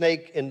up the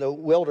snake in the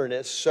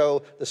wilderness,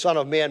 so the Son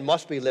of Man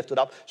must be lifted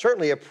up.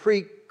 Certainly a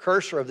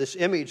precursor of this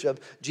image of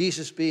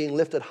Jesus being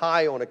lifted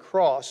high on a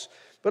cross.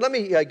 But let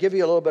me give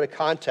you a little bit of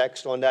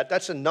context on that.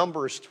 That's in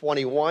Numbers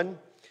 21,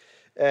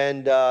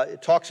 and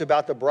it talks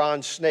about the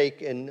bronze snake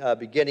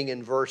beginning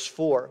in verse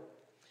 4.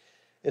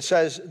 It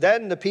says,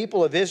 "Then the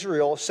people of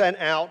Israel sent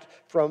out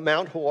from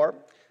Mount Hor,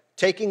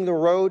 taking the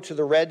road to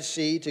the Red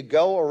Sea to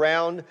go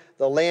around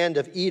the land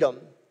of Edom.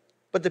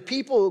 But the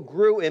people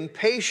grew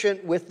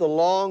impatient with the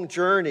long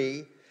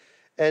journey,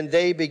 and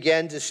they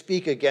began to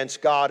speak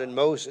against God and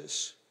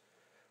Moses.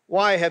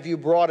 'Why have you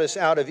brought us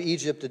out of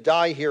Egypt to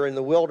die here in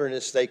the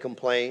wilderness?' they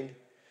complained.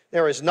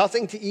 'There is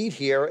nothing to eat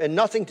here and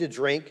nothing to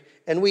drink,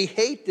 and we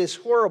hate this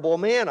horrible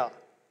manna.'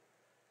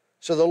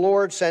 So the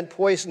Lord sent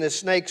poisonous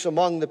snakes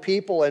among the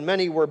people, and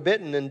many were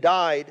bitten and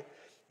died.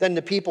 Then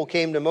the people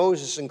came to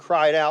Moses and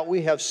cried out,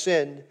 'We have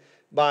sinned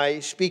by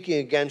speaking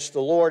against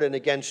the Lord and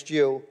against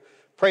you.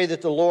 Pray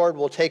that the Lord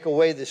will take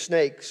away the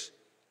snakes.'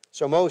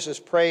 So Moses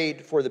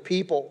prayed for the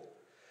people.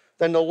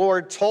 Then the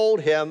Lord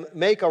told him,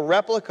 'Make a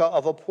replica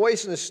of a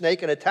poisonous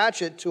snake and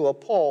attach it to a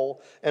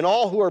pole, and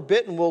all who are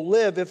bitten will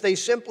live if they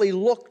simply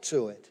look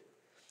to it.'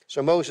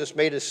 So Moses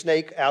made a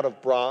snake out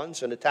of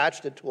bronze and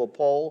attached it to a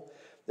pole.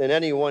 Then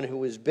anyone who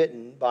was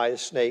bitten by a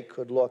snake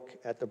could look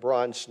at the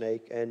bronze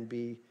snake and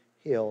be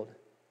healed."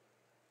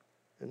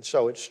 And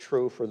so it's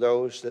true for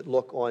those that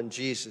look on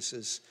Jesus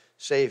as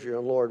Savior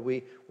and Lord.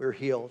 We're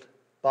healed,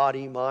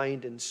 body,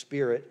 mind, and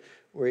spirit.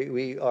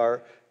 We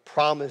are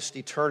promised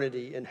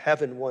eternity in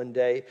heaven one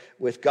day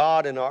with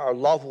God and our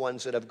loved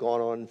ones that have gone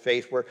on in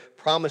faith. We're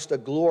promised a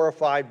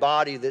glorified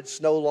body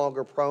that's no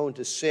longer prone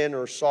to sin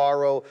or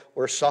sorrow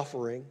or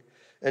suffering.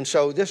 And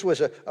so this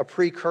was a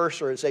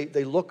precursor as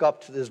they look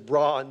up to this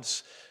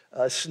bronze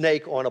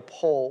snake on a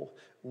pole.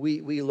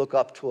 We look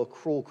up to a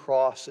cruel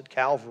cross at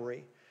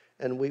Calvary.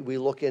 And we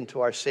look into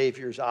our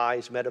Savior's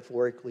eyes,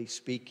 metaphorically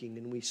speaking,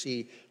 and we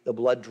see the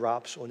blood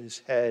drops on his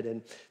head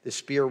and the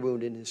spear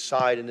wound in his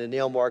side and the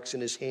nail marks in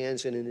his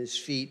hands and in his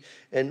feet.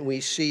 And we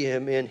see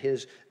him in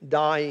his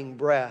dying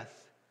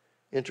breath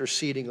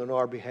interceding on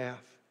our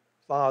behalf.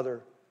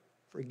 Father,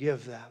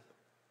 forgive them.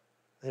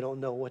 They don't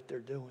know what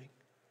they're doing.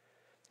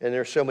 And there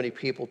are so many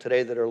people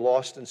today that are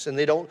lost in sin.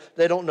 They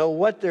don't know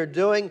what they're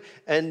doing,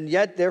 and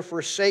yet they're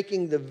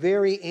forsaking the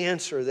very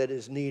answer that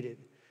is needed.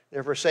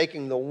 They're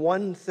forsaking the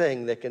one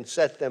thing that can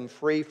set them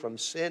free from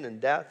sin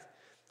and death.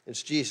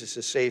 It's Jesus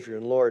as Savior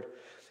and Lord.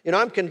 You know,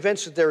 I'm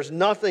convinced that there's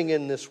nothing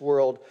in this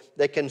world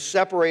that can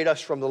separate us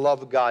from the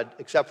love of God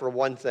except for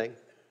one thing.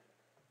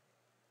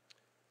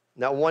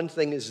 Now, one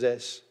thing is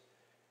this: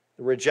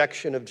 the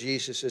rejection of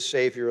Jesus as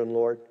Savior and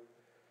Lord.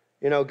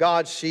 You know,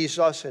 God sees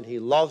us and he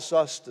loves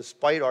us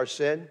despite our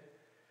sin.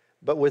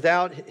 But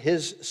without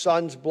his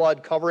Son's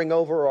blood covering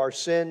over our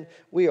sin,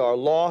 we are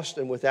lost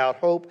and without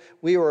hope.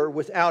 We are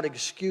without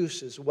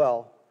excuse as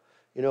well.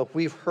 You know, if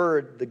we've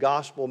heard the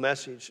gospel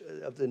message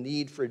of the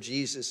need for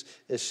Jesus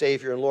as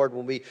Savior and Lord,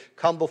 when we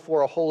come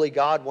before a holy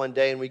God one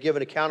day and we give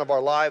an account of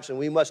our lives and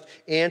we must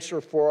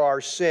answer for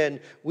our sin,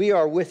 we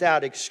are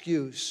without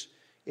excuse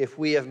if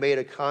we have made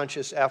a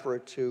conscious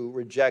effort to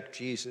reject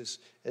Jesus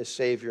as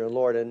Savior and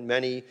Lord. And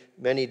many,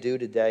 many do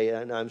today,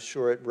 and I'm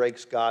sure it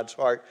breaks God's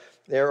heart.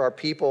 There are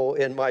people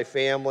in my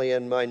family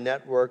and my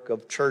network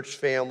of church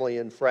family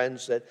and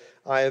friends that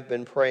I have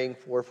been praying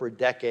for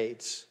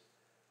decades,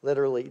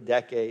 literally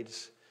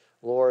decades.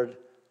 Lord,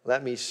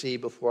 let me see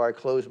before I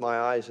close my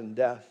eyes in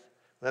death.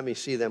 Let me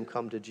see them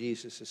come to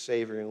Jesus as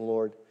Savior and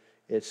Lord.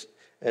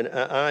 And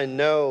I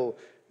know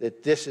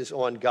that this is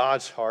on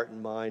God's heart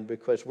and mind,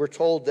 because we're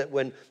told that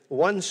when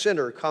one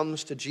sinner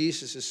comes to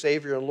Jesus as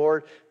Savior and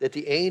Lord, that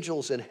the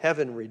angels in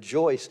heaven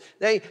rejoice.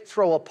 They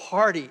throw a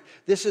party.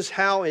 This is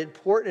how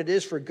important it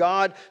is for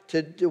God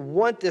to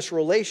want this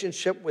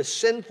relationship with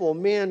sinful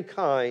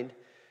mankind,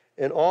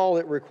 and all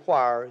it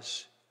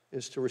requires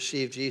is to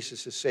receive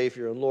Jesus as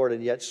Savior and Lord,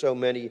 and yet so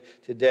many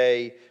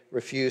today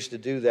refuse to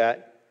do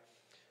that.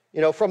 You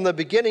know, from the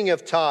beginning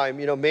of time,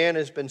 you know, man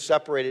has been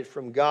separated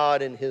from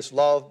God and his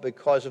love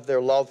because of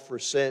their love for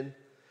sin.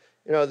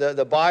 You know,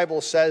 the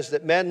Bible says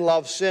that men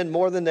love sin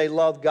more than they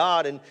love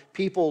God, and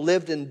people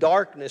lived in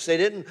darkness. They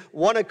didn't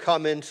want to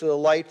come into the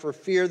light for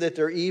fear that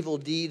their evil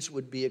deeds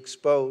would be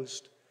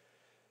exposed.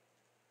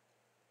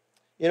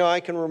 You know,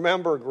 I can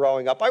remember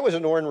growing up. I was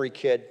an ornery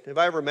kid. Have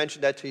I ever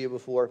mentioned that to you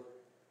before?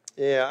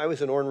 Yeah, I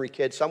was an ornery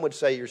kid. Some would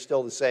say you're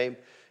still the same.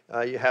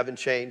 You haven't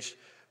changed.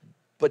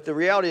 But the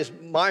reality is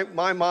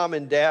my mom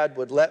and dad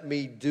would let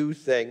me do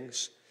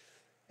things,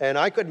 and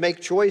I could make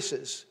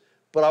choices,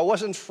 but I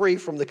wasn't free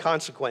from the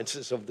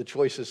consequences of the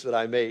choices that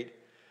I made.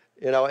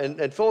 You know,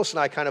 and Phyllis and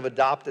I kind of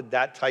adopted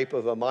that type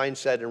of a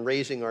mindset in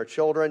raising our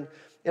children.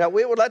 You know,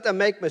 we would let them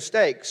make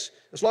mistakes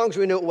as long as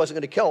we knew it wasn't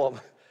going to kill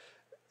them.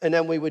 And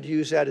then we would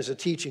use that as a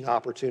teaching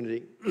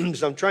opportunity.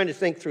 So I'm trying to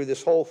think through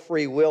this whole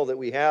free will that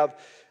we have,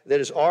 that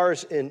is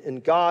ours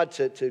in God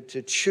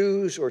to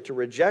choose or to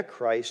reject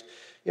Christ.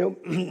 You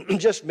know,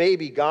 just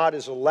maybe God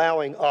is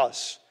allowing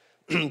us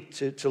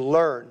to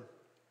learn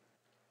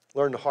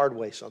the hard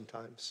way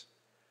sometimes,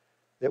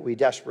 that we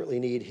desperately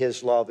need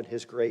his love and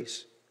his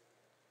grace.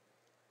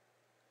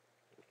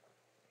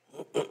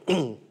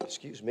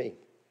 Excuse me.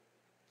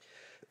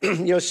 You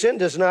know, sin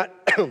does not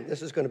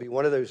This is going to be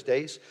one of those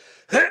days.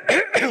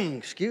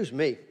 Excuse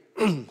me.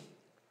 I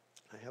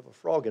have a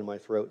frog in my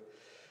throat.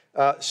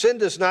 Sin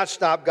does not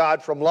stop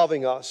God from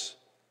loving us.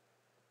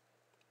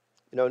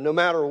 No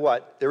matter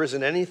what, there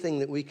isn't anything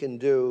that we can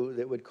do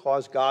that would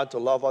cause God to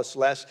love us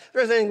less.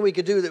 There isn't anything we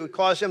could do that would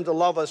cause him to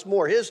love us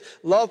more. His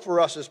love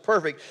for us is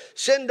perfect.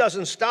 Sin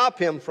doesn't stop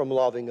him from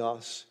loving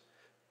us,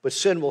 but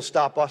sin will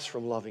stop us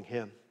from loving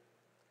him.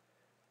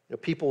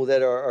 People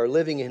that are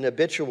living in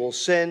habitual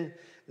sin,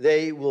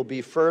 they will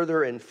be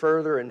further and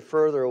further and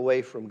further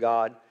away from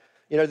God.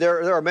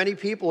 There are many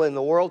people in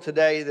the world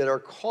today that are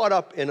caught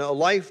up in a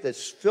life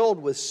that's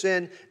filled with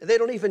sin, and they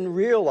don't even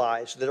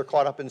realize that they're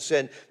caught up in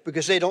sin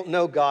because they don't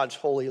know God's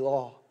holy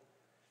law.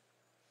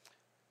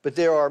 But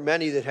there are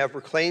many that have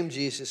proclaimed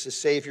Jesus as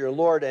Savior and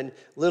Lord, and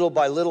little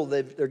by little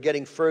they're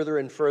getting further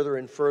and further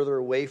and further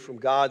away from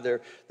God.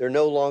 They're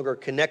no longer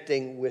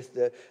connecting with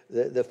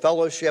the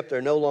fellowship.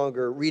 They're no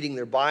longer reading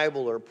their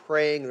Bible or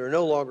praying. They're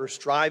no longer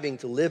striving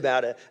to live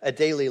out a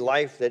daily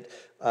life that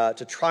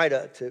to try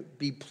to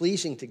be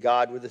pleasing to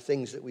God with the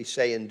things that we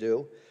say and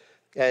do.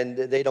 And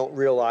they don't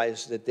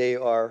realize that they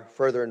are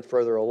further and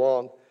further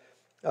along.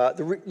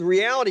 The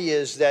reality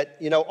is that,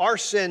 our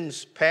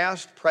sins,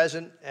 past,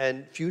 present,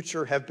 and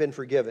future, have been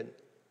forgiven.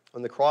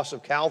 On the cross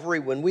of Calvary,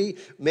 when we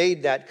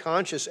made that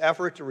conscious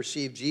effort to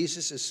receive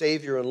Jesus as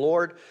Savior and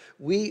Lord,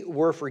 we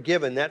were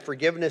forgiven. That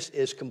forgiveness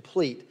is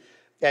complete.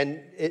 And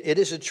it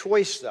is a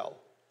choice, though.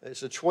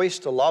 It's a choice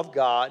to love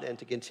God and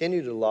to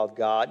continue to love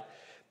God.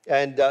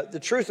 And the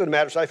truth of the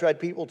matter is, I've had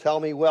people tell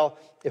me, well,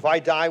 if I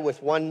die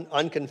with one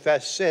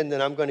unconfessed sin, then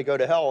I'm going to go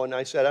to hell. And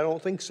I said, I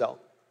don't think so.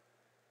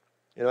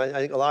 I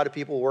think a lot of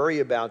people worry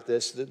about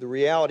this. The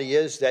reality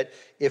is that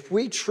if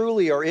we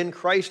truly are in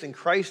Christ and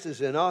Christ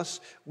is in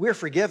us, we're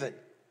forgiven.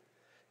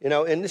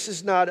 And this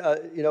is not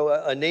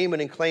a name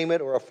it and claim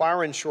it or a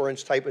fire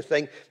insurance type of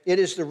thing. It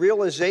is the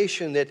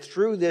realization that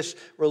through this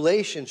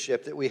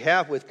relationship that we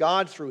have with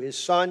God through his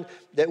Son,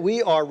 that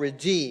we are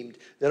redeemed,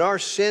 that our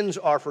sins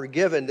are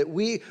forgiven, that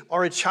we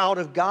are a child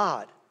of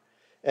God.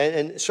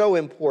 And so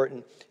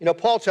important.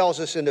 Paul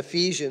tells us in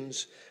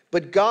Ephesians,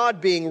 but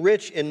God, being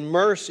rich in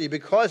mercy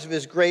because of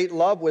his great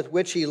love with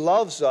which he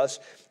loves us,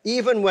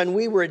 even when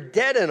we were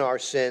dead in our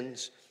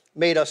sins,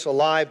 made us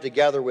alive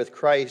together with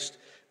Christ.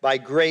 By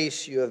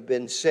grace you have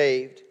been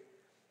saved.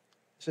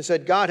 So I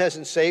said, God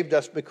hasn't saved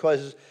us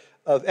because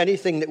of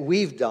anything that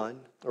we've done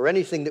or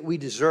anything that we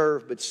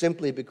deserve, but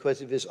simply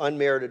because of his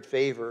unmerited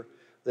favor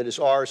that is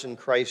ours in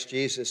Christ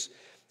Jesus.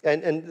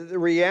 And the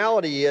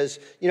reality is,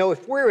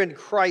 if we're in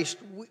Christ,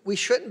 we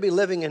shouldn't be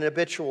living in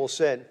habitual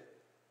sin.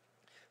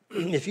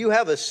 If you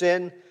have a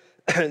sin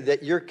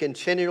that you're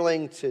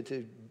continuing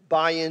to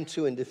buy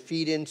into and to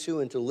feed into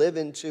and to live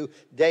into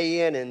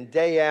day in and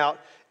day out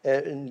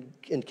and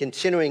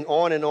continuing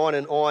on and on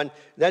and on,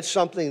 that's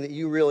something that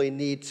you really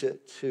need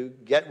to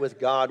get with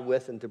God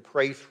with and to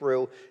pray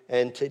through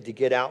and to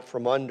get out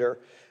from under.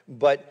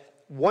 But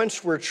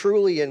once we're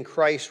truly in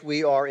Christ,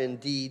 we are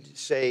indeed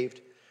saved.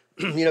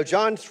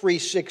 John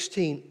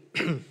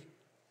 3:16.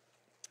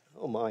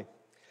 Oh my.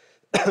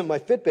 My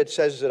Fitbit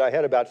says that I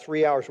had about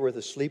 3 hours worth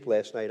of sleep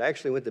last night. I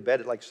actually went to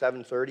bed at like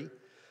 7:30.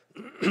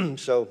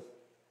 So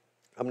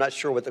I'm not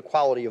sure what the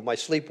quality of my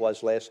sleep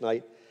was last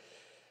night.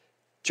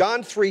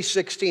 John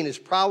 3:16 is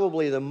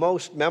probably the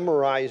most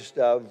memorized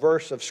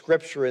verse of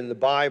Scripture in the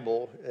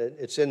Bible.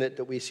 It's in it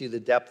that we see the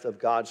depth of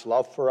God's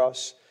love for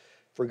us.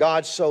 For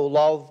God so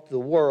loved the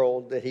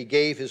world that he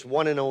gave his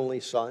one and only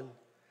Son,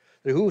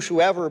 that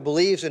whosoever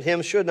believes in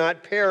him should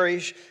not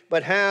perish,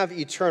 but have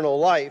eternal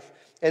life.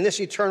 And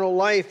this eternal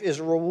life is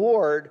a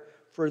reward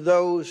for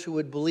those who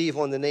would believe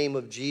on the name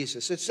of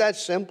Jesus. It's that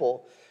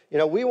simple.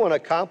 We want to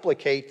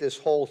complicate this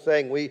whole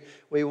thing.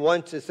 We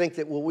want to think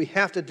that, we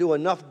have to do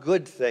enough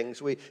good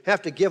things. We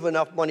have to give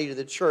enough money to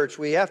the church.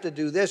 We have to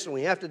do this and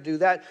we have to do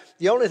that.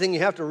 The only thing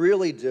you have to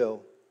really do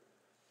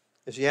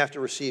is you have to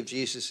receive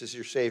Jesus as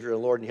your Savior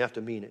and Lord, and you have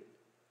to mean it.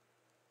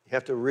 You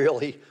have to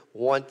really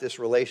want this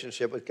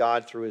relationship with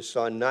God through his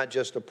Son, not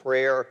just a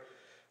prayer,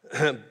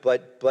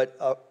 but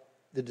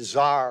the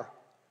desire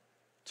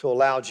to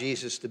allow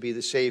Jesus to be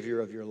the Savior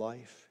of your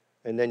life.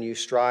 And then you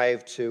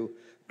strive to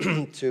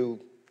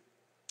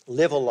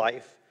live a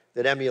life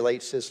that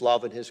emulates his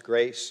love and his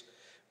grace.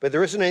 But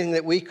there isn't anything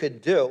that we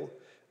could do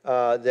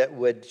that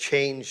would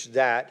change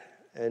that.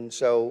 And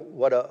so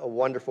what a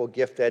wonderful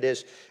gift that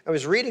is. I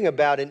was reading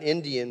about an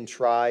Indian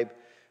tribe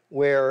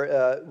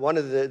where one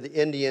of the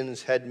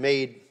Indians had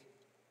made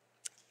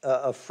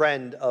a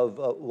friend of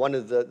one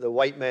of the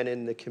white men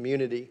in the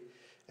community.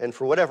 And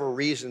for whatever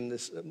reason,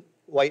 this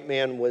white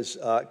man was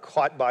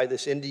caught by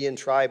this Indian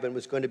tribe and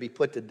was going to be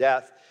put to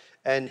death.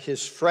 And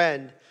his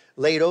friend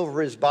laid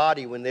over his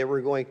body when they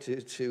were going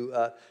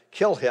to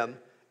kill him,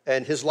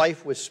 and his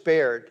life was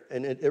spared.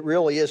 And it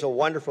really is a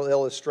wonderful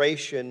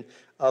illustration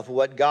of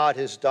what God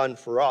has done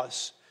for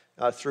us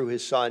through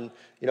his Son.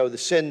 The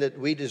sin that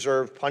we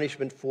deserve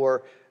punishment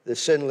for, the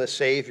sinless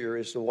Savior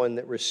is the one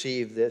that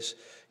received this.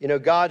 You know,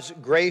 God's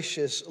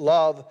gracious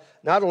love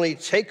not only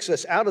takes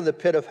us out of the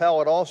pit of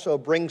hell, it also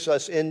brings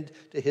us into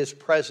his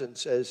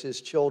presence as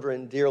his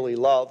children dearly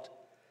loved.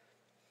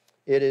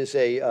 It is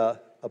a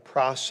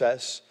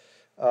process,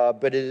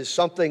 but it is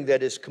something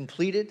that is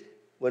completed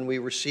when we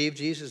receive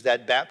Jesus,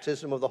 that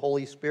baptism of the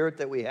Holy Spirit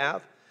that we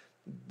have.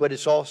 But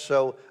it's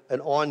also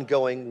an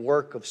ongoing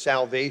work of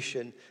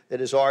salvation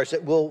that is ours,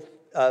 that will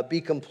be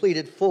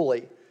completed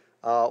fully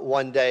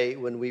one day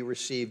when we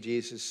receive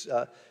Jesus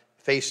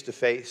face to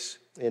face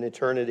in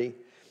eternity.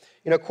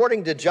 You know,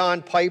 according to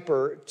John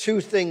Piper, two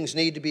things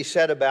need to be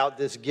said about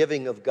this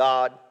giving of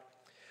God.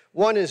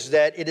 One is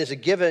that it is a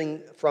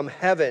giving from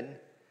heaven,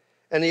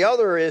 and the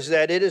other is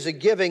that it is a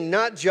giving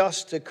not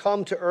just to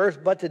come to earth,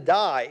 but to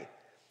die.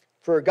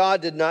 For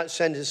God did not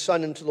send his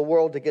Son into the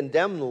world to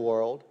condemn the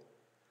world,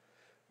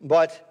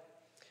 but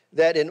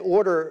that in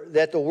order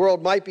that the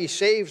world might be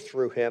saved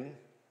through him.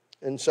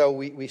 And so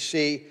we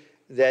see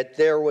that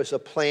there was a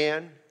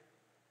plan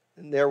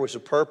and there was a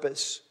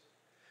purpose.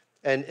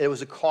 And it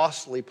was a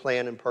costly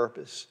plan and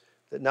purpose,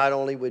 that not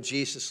only would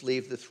Jesus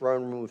leave the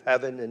throne room of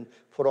heaven and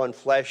put on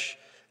flesh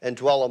and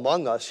dwell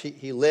among us,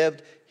 he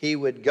lived, he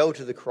would go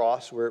to the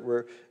cross.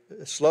 We're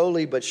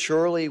slowly but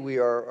surely we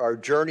are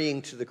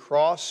journeying to the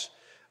cross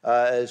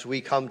as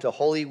we come to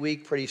Holy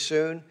Week pretty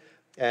soon.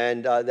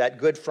 And that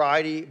Good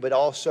Friday, but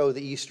also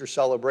the Easter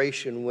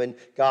celebration when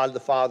God the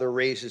Father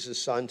raises his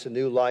Son to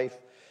new life.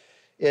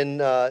 In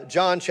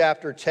John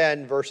chapter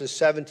 10, verses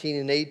 17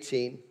 and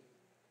 18,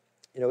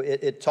 you know,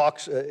 it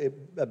talks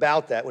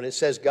about that when it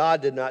says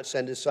God did not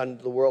send his Son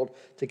into the world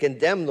to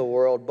condemn the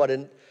world, but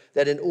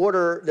that in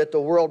order that the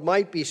world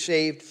might be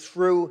saved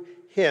through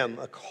him,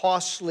 a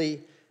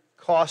costly,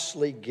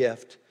 costly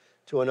gift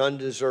to an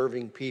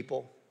undeserving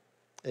people.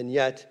 And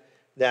yet,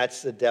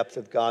 that's the depth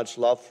of God's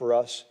love for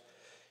us.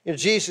 You know,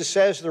 Jesus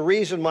says, the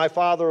reason my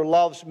Father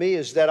loves me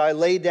is that I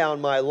lay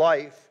down my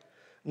life,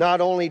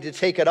 not only to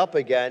take it up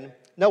again.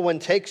 No one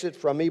takes it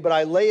from me, but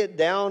I lay it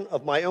down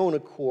of my own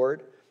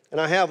accord,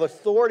 and I have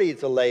authority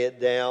to lay it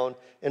down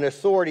and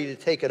authority to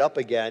take it up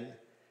again.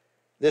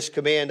 This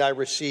command I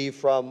received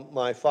from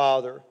my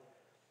Father.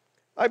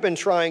 I've been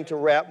trying to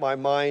wrap my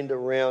mind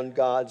around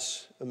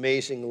God's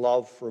amazing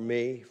love for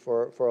me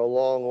for a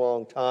long,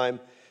 long time.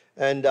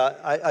 And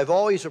I've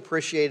always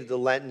appreciated the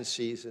Lenten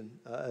season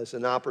as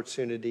an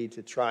opportunity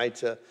to try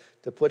to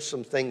put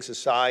some things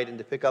aside and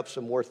to pick up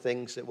some more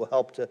things that will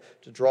help to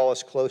draw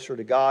us closer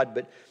to God.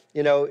 But,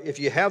 you know, if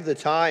you have the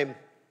time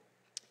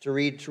to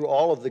read through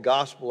all of the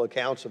gospel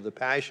accounts of the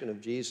Passion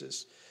of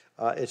Jesus,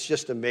 it's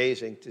just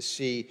amazing to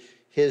see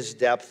his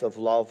depth of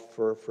love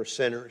for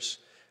sinners.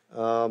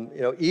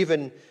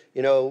 Even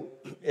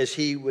as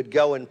he would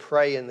go and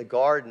pray in the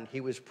garden,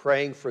 he was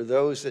praying for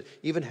those that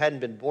even hadn't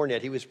been born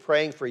yet. He was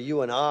praying for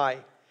you and I.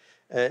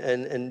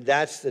 And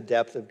that's the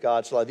depth of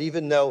God's love.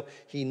 Even though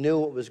he knew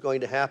what was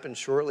going to happen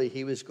shortly,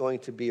 he was going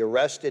to be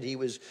arrested, he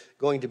was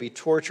going to be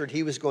tortured,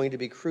 he was going to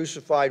be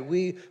crucified,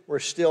 we were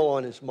still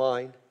on his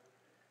mind.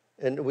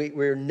 And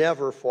we're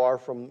never far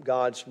from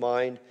God's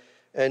mind.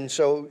 And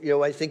so,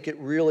 I think it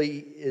really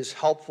is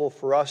helpful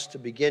for us to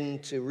begin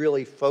to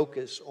really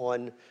focus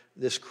on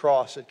this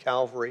cross at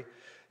Calvary.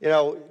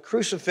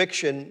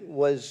 Crucifixion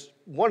was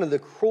one of the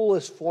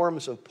cruelest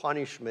forms of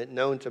punishment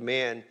known to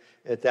man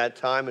at that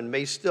time, and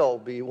may still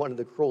be one of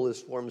the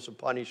cruelest forms of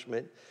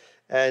punishment.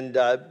 And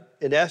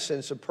in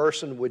essence, a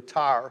person would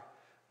tire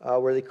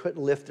where they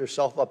couldn't lift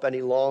themselves up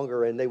any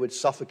longer, and they would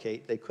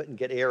suffocate. They couldn't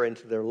get air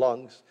into their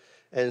lungs.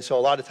 And so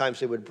a lot of times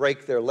they would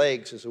break their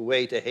legs as a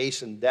way to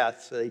hasten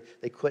death, so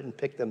they couldn't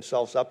pick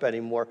themselves up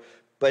anymore.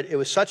 But it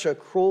was such a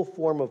cruel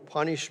form of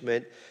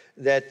punishment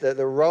that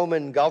the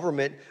Roman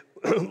government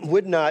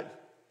would not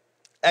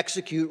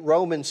execute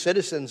Roman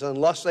citizens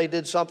unless they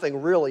did something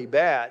really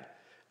bad.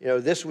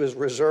 This was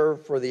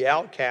reserved for the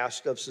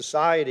outcast of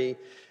society.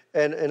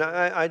 And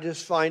I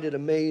just find it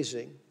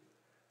amazing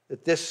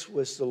that this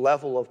was the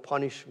level of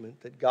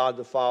punishment that God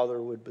the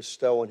Father would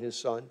bestow on his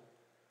Son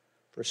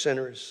for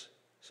sinners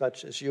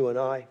such as you and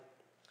I.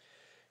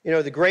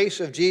 The grace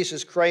of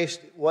Jesus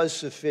Christ was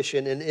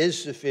sufficient and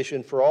is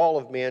sufficient for all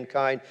of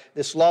mankind.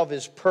 This love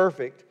is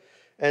perfect.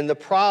 And the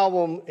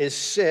problem is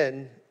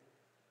sin.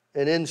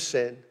 And in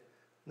sin,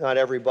 not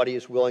everybody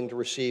is willing to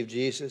receive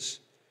Jesus.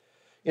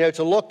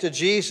 To look to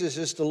Jesus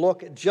is to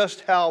look at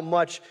just how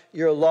much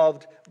you're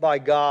loved by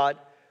God.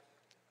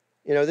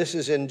 This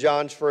is in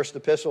John's first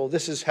epistle.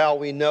 This is how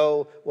we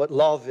know what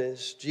love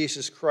is.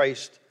 Jesus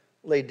Christ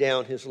laid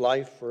down his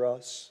life for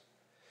us.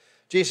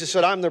 Jesus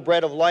said, I'm the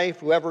bread of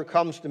life. Whoever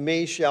comes to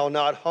me shall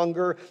not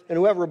hunger, and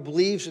whoever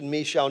believes in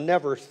me shall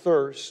never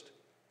thirst.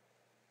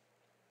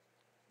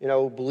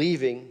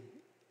 Believing,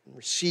 and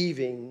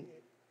receiving,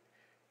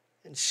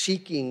 and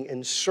seeking,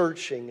 and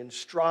searching, and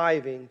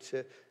striving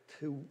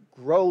to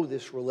grow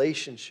this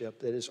relationship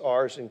that is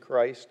ours in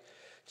Christ,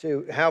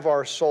 to have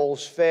our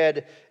souls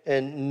fed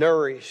and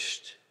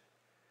nourished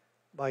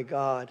by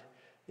God.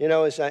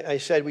 As I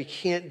said, we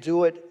can't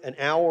do it an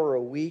hour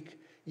a week.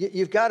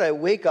 You've got to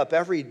wake up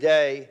every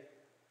day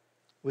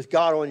with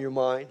God on your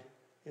mind,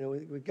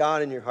 with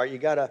God in your heart. You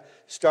got to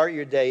start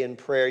your day in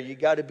prayer. You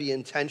got to be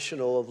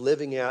intentional of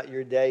living out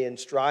your day and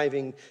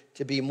striving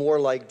to be more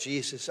like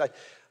Jesus.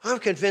 I'm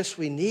convinced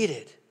we need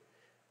it.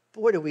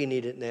 Boy, do we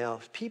need it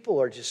now.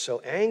 People are just so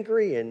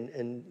angry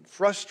and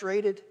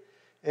frustrated,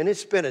 and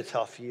it's been a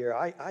tough year.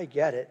 I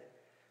get it.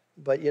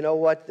 But you know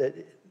what?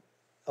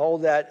 All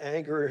that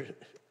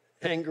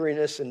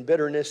angriness and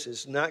bitterness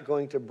is not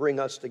going to bring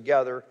us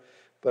together.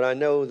 But I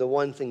know the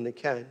one thing that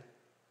can,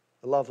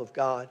 the love of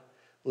God.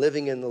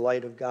 Living in the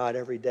light of God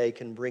every day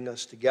can bring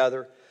us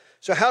together.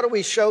 So how do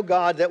we show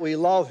God that we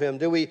love him?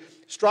 Do we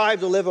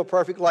strive to live a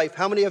perfect life?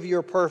 How many of you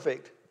are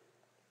perfect?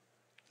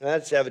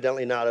 That's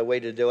evidently not a way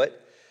to do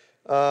it.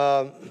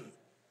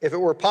 If it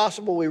were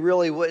possible, we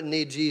really wouldn't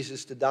need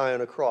Jesus to die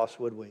on a cross,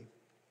 would we?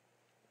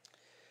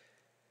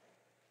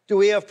 Do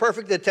we have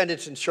perfect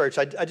attendance in church?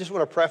 I just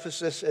want to preface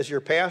this as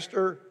your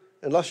pastor,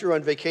 unless you're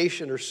on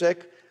vacation or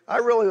sick, I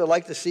really would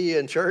like to see you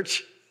in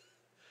church.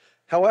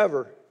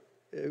 However,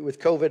 with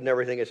COVID and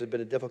everything, it's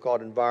been a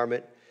difficult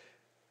environment.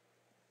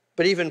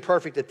 But even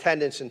perfect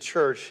attendance in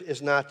church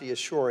is not the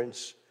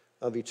assurance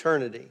of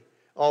eternity.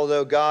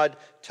 Although God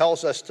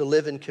tells us to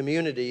live in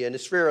community, and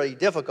it's very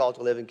difficult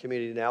to live in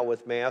community now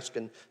with masks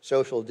and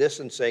social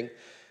distancing.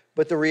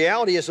 But the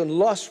reality is,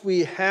 unless we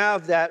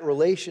have that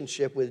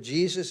relationship with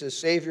Jesus as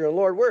Savior and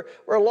Lord,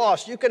 we're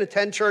lost. You can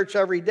attend church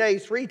every day,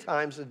 3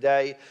 times a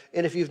day,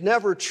 and if you've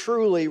never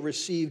truly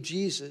received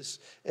Jesus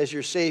as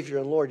your Savior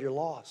and Lord, you're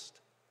lost.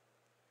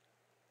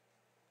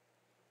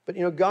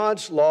 But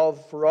God's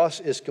love for us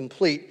is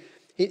complete.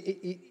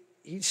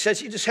 He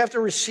says you just have to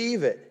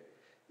receive it.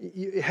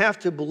 You have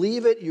to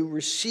believe it, you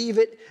receive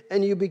it,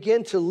 and you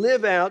begin to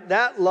live out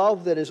that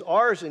love that is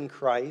ours in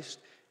Christ,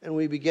 and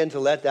we begin to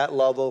let that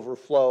love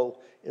overflow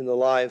in the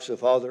lives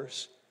of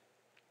others.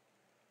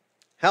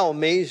 How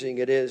amazing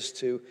it is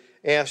to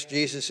ask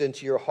Jesus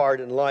into your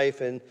heart and life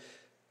and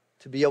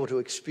to be able to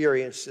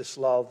experience this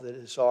love that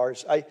is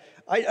ours. I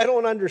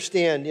don't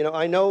understand.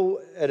 I know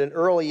at an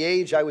early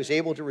age I was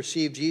able to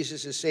receive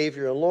Jesus as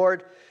Savior and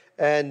Lord,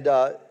 and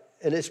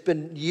it's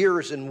been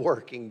years in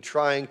working,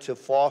 trying to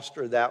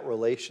foster that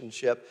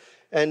relationship.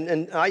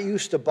 And I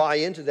used to buy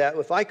into that.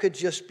 If I could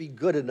just be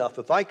good enough,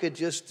 if I could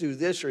just do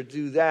this or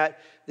do that,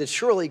 that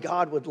surely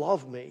God would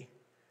love me.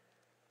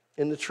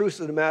 And the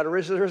truth of the matter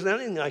is, there's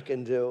nothing I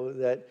can do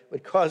that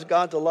would cause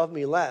God to love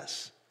me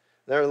less.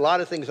 There are a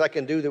lot of things I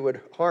can do that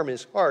would harm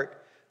his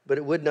heart, but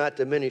it would not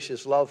diminish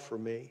his love for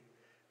me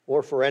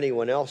or for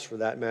anyone else for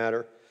that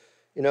matter.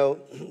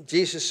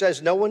 Jesus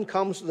says, no one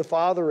comes to the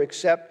Father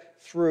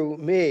except through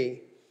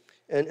me.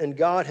 And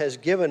God has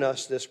given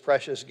us this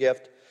precious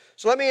gift.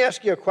 So let me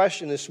ask you a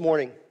question this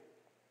morning.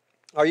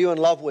 Are you in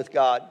love with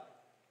God?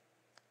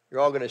 You're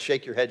all going to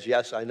shake your heads,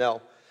 yes, I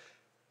know.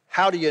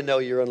 How do you know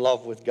you're in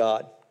love with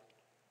God?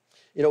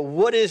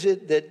 What is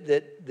it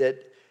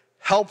that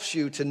helps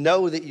you to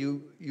know that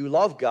you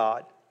love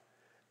God?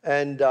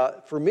 And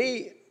for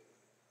me,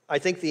 I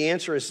think the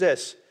answer is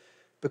this.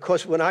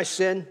 Because when I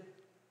sin,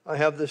 I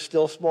have this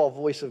still small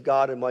voice of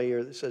God in my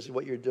ear that says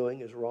what you're doing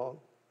is wrong.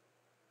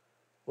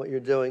 What you're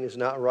doing is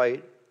not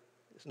right.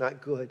 It's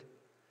not good.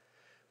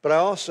 But I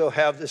also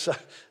have the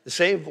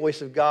same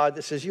voice of God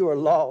that says you are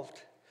loved.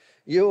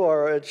 You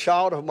are a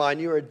child of mine.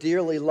 You are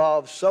dearly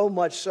loved, so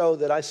much so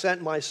that I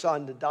sent my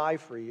son to die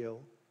for you.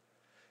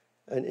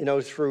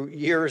 And, through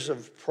years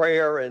of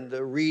prayer and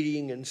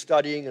reading and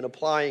studying and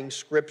applying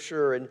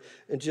Scripture and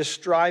just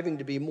striving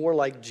to be more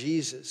like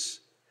Jesus.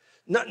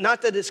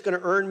 Not that it's going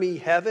to earn me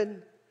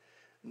heaven,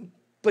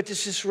 but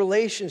it's this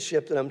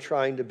relationship that I'm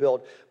trying to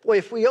build. Boy,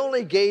 if we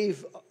only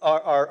gave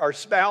our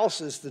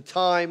spouses the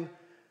time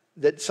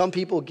that some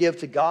people give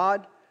to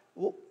God,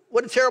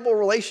 what a terrible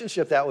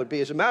relationship that would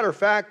be. As a matter of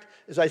fact,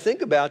 as I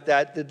think about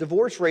that, the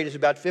divorce rate is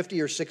about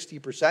 50 or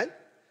 60%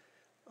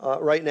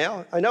 right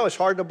now. I know it's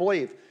hard to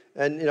believe.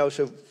 And,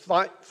 so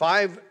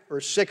 5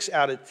 or 6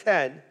 out of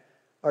 10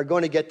 are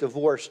going to get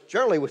divorced,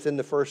 generally within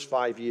the first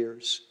 5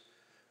 years.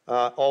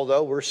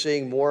 Although we're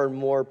seeing more and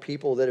more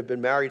people that have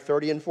been married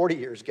 30 and 40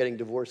 years getting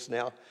divorced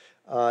now.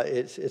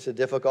 It's a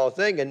difficult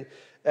thing.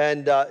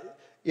 And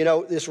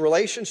this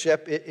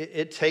relationship,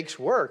 it takes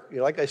work.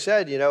 Like I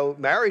said,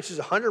 marriage is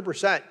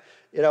 100%.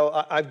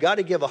 I've got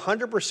to give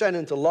 100%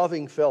 into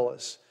loving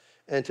Phyllis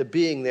and to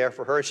being there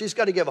for her. And she's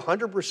got to give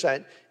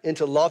 100%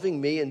 into loving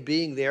me and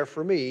being there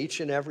for me each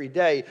and every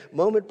day,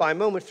 moment by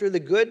moment, through the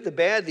good, the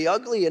bad, the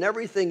ugly, and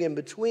everything in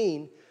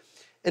between.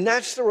 And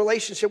that's the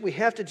relationship. We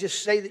have to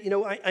just say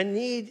that, I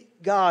need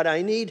God,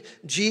 I need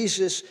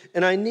Jesus,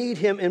 and I need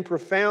him in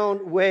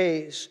profound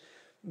ways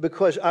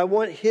because I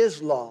want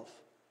his love.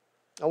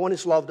 I want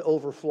his love to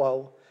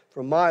overflow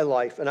from my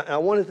life. And I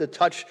want it to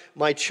touch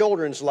my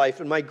children's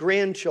life and my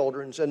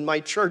grandchildren's and my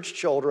church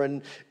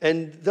children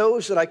and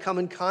those that I come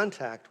in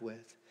contact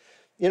with.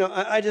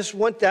 I just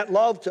want that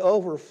love to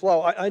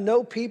overflow. I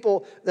know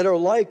people that are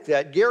like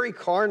that. Gary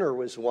Carner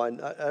was one.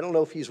 I don't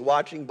know if he's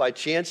watching by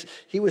chance.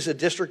 He was a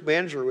district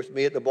manager with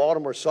me at the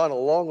Baltimore Sun a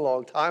long,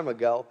 long time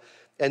ago.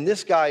 And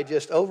this guy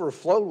just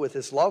overflowed with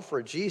his love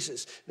for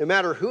Jesus. No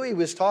matter who he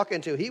was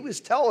talking to, he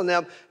was telling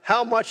them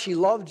how much he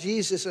loved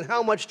Jesus and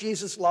how much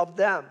Jesus loved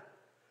them.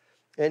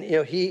 And,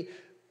 he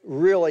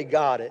really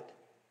got it.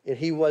 And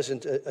he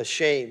wasn't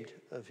ashamed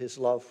of his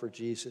love for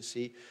Jesus.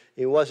 He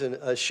wasn't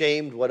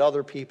ashamed what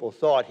other people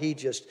thought. He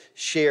just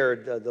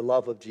shared the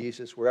love of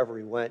Jesus wherever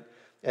he went.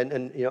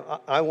 And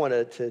I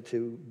wanted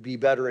to be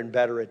better and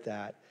better at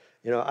that.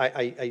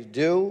 I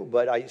do,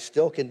 but I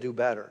still can do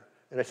better.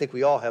 And I think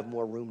we all have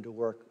more room to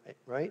work,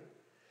 right?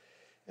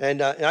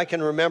 And I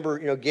can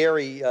remember,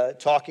 Gary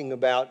talking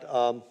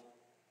about,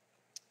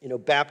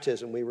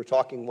 baptism. We were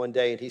talking one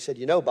day, and he said,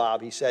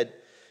 Bob, he said,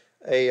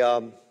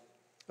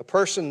 a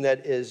person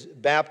that is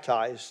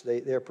baptized,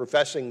 they're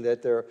professing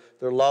that their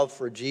love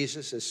for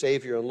Jesus as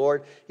Savior and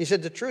Lord. He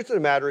said, the truth of the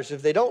matter is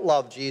if they don't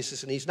love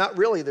Jesus and he's not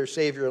really their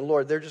Savior and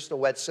Lord, they're just a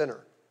wet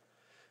sinner.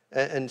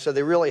 And so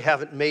they really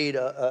haven't made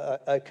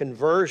a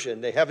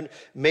conversion. They haven't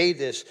made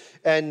this.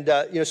 And,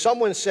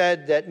 someone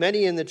said that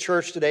many in the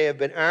church today have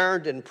been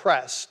ironed and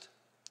pressed,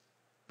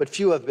 but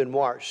few have been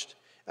washed.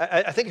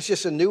 I think it's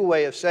just a new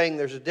way of saying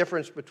there's a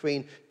difference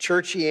between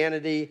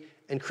churchianity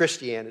and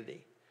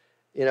Christianity.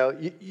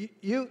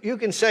 You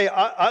can say,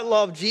 I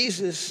love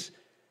Jesus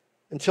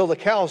until the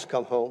cows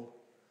come home,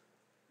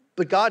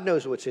 but God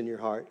knows what's in your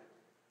heart.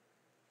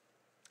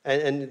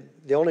 And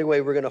the only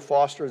way we're going to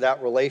foster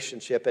that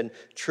relationship and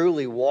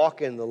truly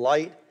walk in the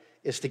light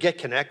is to get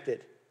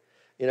connected.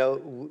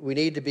 We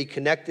need to be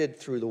connected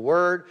through the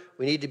Word.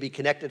 We need to be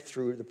connected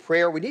through the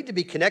prayer. We need to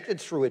be connected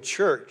through a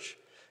church.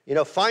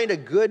 Find a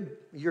good,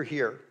 you're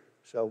here.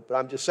 But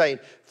I'm just saying,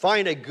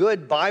 find a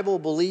good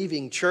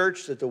Bible-believing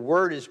church that the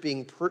Word is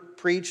being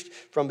preached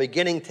from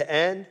beginning to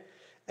end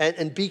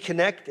and be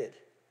connected.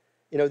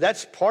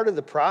 That's part of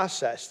the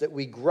process that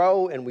we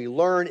grow and we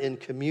learn in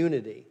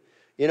community.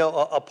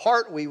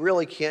 Apart, we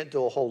really can't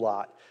do a whole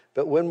lot.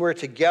 But when we're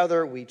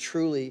together, we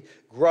truly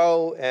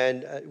grow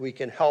and we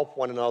can help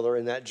one another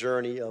in that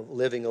journey of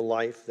living a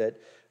life that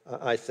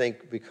I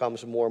think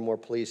becomes more and more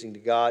pleasing to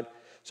God.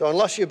 So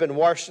unless you've been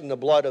washed in the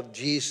blood of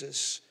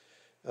Jesus,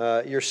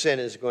 your sin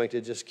is going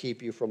to just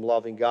keep you from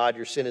loving God.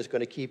 Your sin is going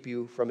to keep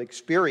you from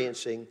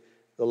experiencing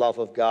the love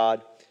of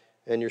God.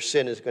 And your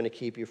sin is going to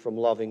keep you from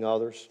loving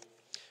others.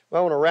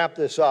 Well, I want to wrap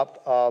this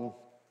up.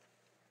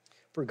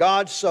 For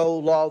God so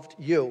loved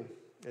you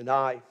and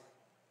I.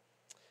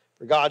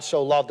 For God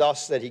so loved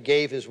us that he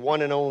gave his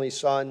one and only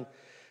Son,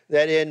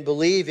 that in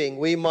believing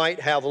we might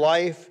have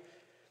life,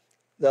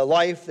 the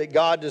life that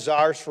God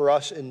desires for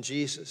us in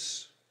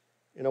Jesus.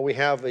 We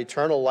have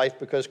eternal life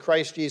because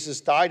Christ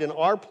Jesus died in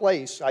our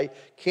place. I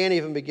can't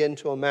even begin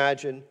to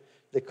imagine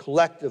that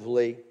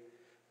collectively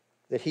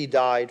that he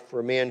died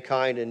for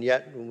mankind. And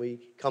yet when we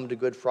come to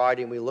Good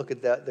Friday and we look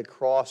at the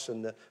cross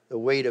and the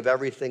weight of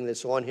everything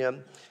that's on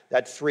him,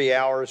 that 3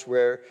 hours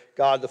where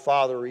God the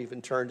Father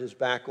even turned his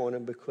back on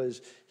him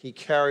because he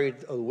carried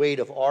the weight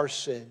of our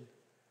sin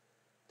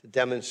to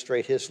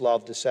demonstrate his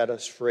love to set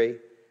us free.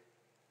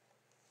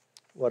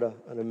 What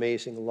an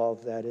amazing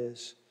love that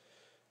is.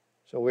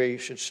 So we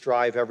should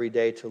strive every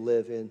day to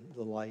live in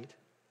the light.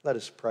 Let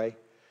us pray.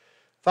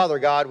 Father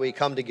God, we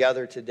come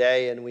together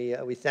today and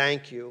we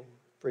thank you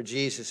for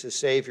Jesus as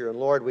Savior. And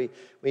Lord, we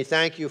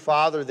thank you,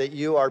 Father, that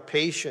you are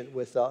patient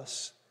with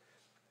us,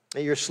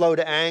 that you're slow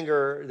to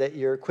anger, that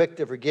you're quick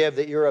to forgive,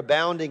 that you're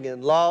abounding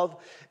in love,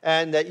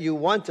 and that you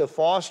want to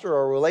foster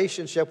a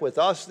relationship with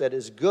us that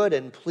is good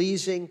and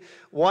pleasing,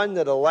 one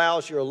that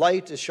allows your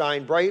light to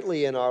shine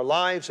brightly in our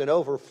lives and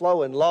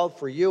overflow in love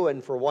for you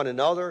and for one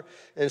another.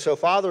 And so,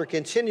 Father,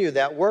 continue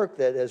that work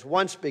that has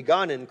once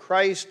begun in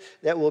Christ,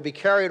 that will be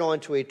carried on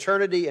to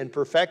eternity and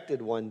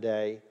perfected one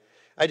day.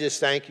 I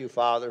just thank you,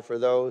 Father, for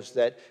those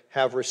that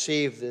have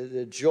received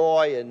the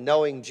joy in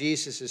knowing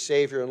Jesus as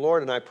Savior and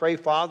Lord. And I pray,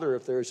 Father,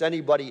 if there's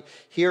anybody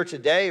here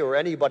today or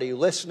anybody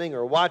listening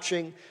or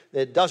watching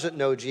that doesn't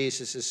know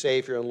Jesus as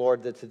Savior and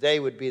Lord, that today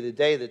would be the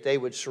day that they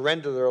would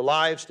surrender their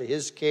lives to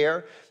his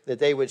care, that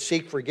they would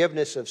seek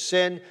forgiveness of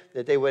sin,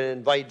 that they would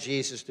invite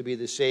Jesus to be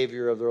the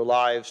Savior of their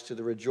lives, to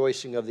the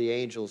rejoicing of the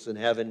angels in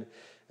heaven.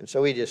 And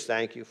so we just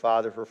thank you,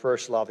 Father, for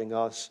first loving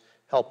us.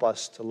 Help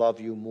us to love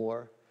you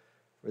more.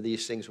 For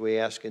these things we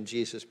ask in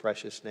Jesus'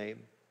 precious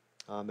name.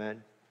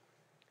 Amen.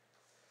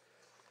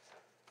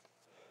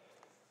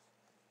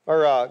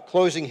 Our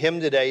closing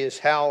hymn today is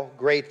How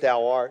Great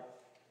Thou Art.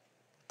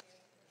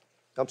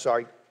 I'm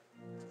sorry.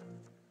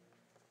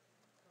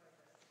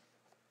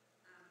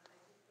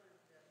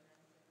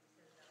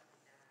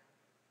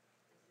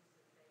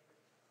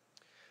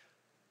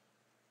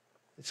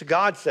 It's a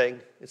God thing.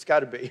 It's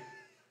got to be.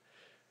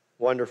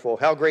 Wonderful.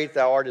 How Great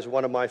Thou Art is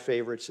one of my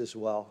favorites as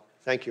well.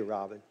 Thank you,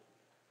 Robin.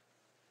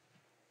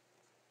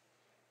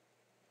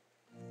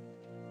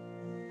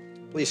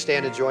 Please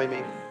stand and join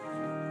me.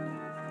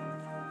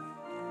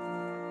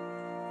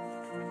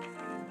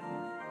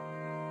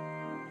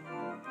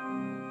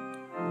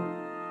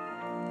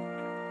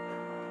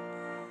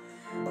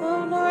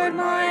 O Lord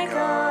my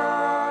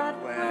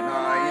God, when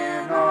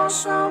I in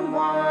awesome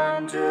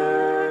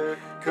wonder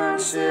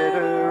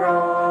consider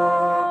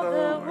all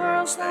the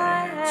worlds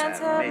thy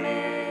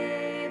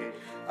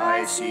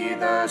I see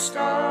the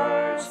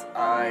stars,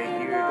 I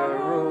hear the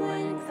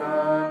rolling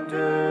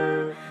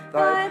thunder,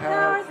 thy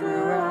power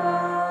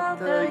throughout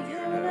the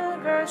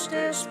universe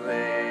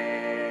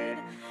displayed.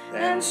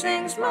 Then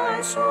sings my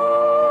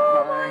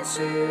soul, my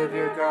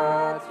Savior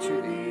God,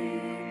 to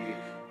thee.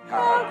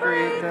 How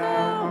great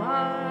thou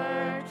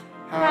art,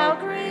 how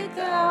great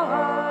thou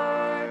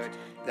art.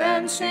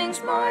 Then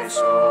sings my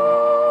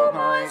soul,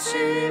 my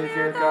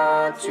Savior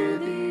God, to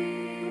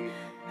thee.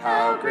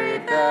 How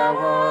great thou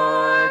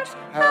art,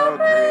 how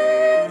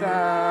great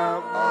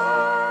thou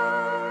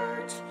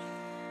art.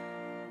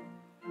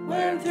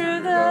 When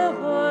through the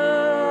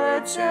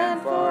woods and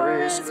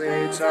forest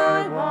glades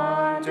I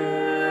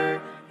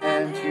wander,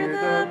 and hear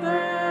the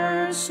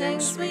birds sing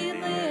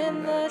sweetly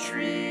in the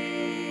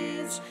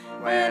trees,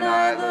 when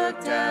I look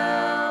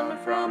down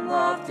from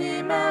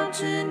lofty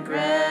mountain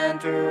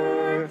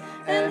grandeur,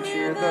 and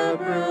hear the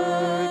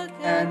brook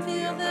and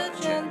feel the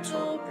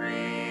gentle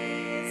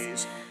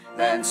breeze,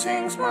 then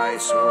sings my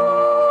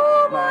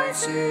soul, my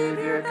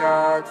Savior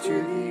God,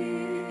 to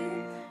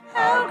thee.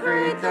 How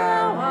great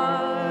thou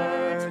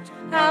art,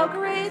 how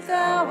great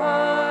thou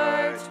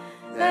art.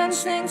 Then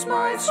sings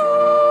my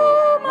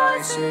soul,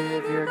 my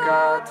Savior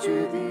God,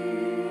 to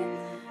thee.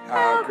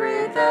 How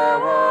great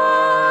thou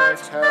art,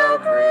 how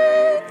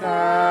great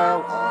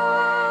thou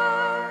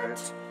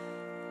art.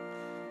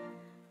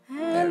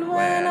 And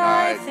when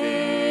I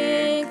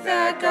think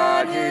that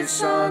God his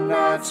Son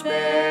not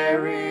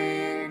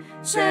sparing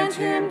sent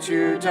him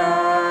to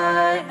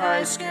die,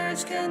 I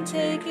scarce can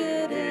take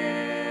it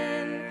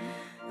in,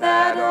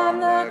 that on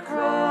the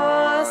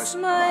cross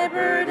my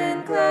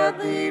burden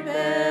gladly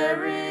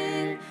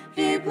bearing,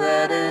 he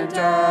bled and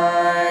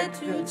died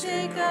to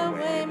take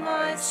away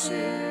my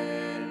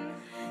sin.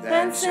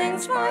 Then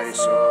sings my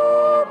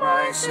soul,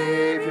 my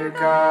Savior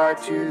God,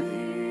 to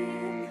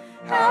thee.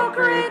 How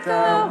great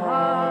thou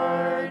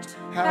art,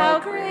 how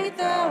great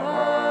thou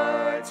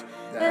art.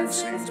 Then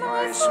sings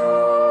my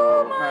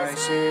soul, my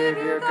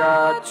Savior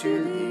God,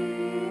 to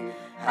thee.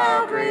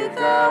 How great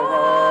thou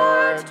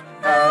art,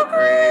 how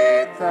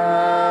great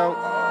thou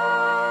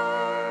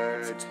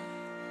art.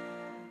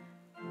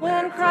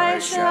 When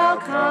Christ shall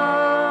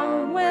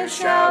come with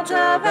shout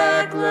of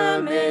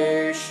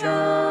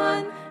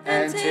acclamation,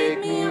 and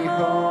take me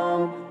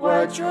home,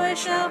 what joy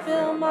shall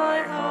fill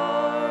my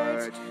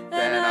heart.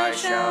 Then I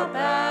shall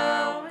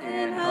bow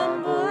in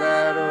humble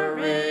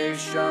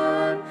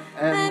adoration,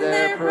 and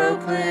there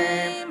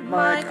proclaim,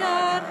 my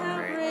God, how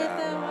great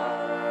thou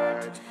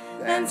art.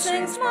 Then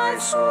sings my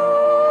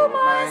soul,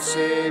 my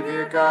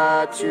Savior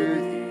God, to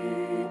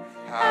thee.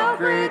 How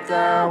great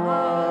thou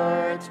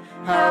art,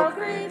 how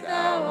great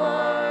thou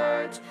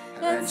art.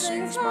 Then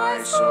sings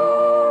my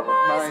soul,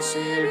 my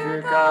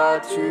Savior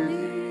God, to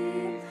thee.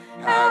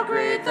 How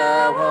great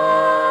thou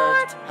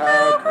art,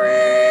 how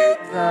great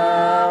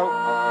thou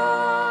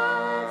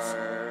art.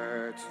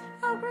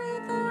 How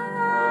great thou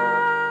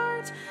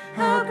art,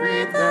 how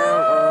great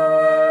thou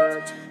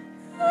art,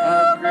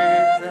 how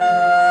great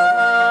thou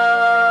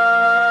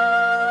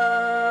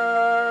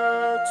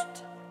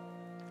art.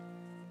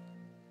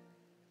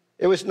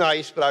 It was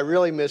nice, but I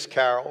really miss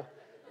Carol.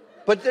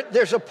 But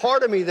there's a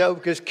part of me, though,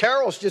 because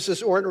Carol's just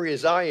as ornery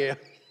as I am,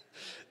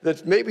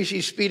 that maybe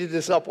she speeded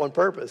this up on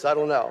purpose. I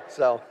don't know.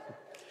 So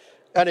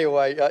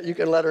anyway, you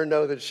can let her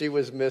know that she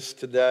was missed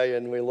today,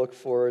 and we look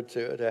forward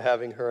to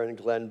having her and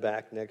Glenn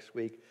back next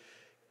week.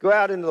 Go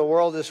out into the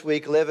world this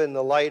week, live in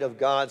the light of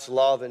God's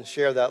love, and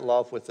share that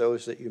love with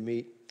those that you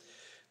meet.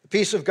 The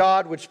peace of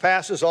God, which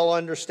passes all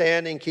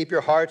understanding, keep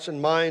your hearts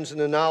and minds in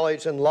the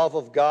knowledge and love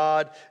of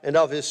God and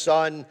of his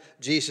Son,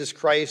 Jesus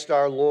Christ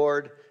our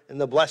Lord, and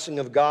the blessing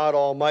of God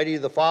Almighty,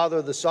 the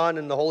Father, the Son,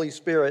 and the Holy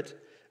Spirit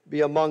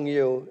be among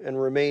you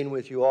and remain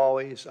with you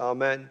always.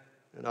 Amen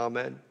and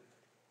amen.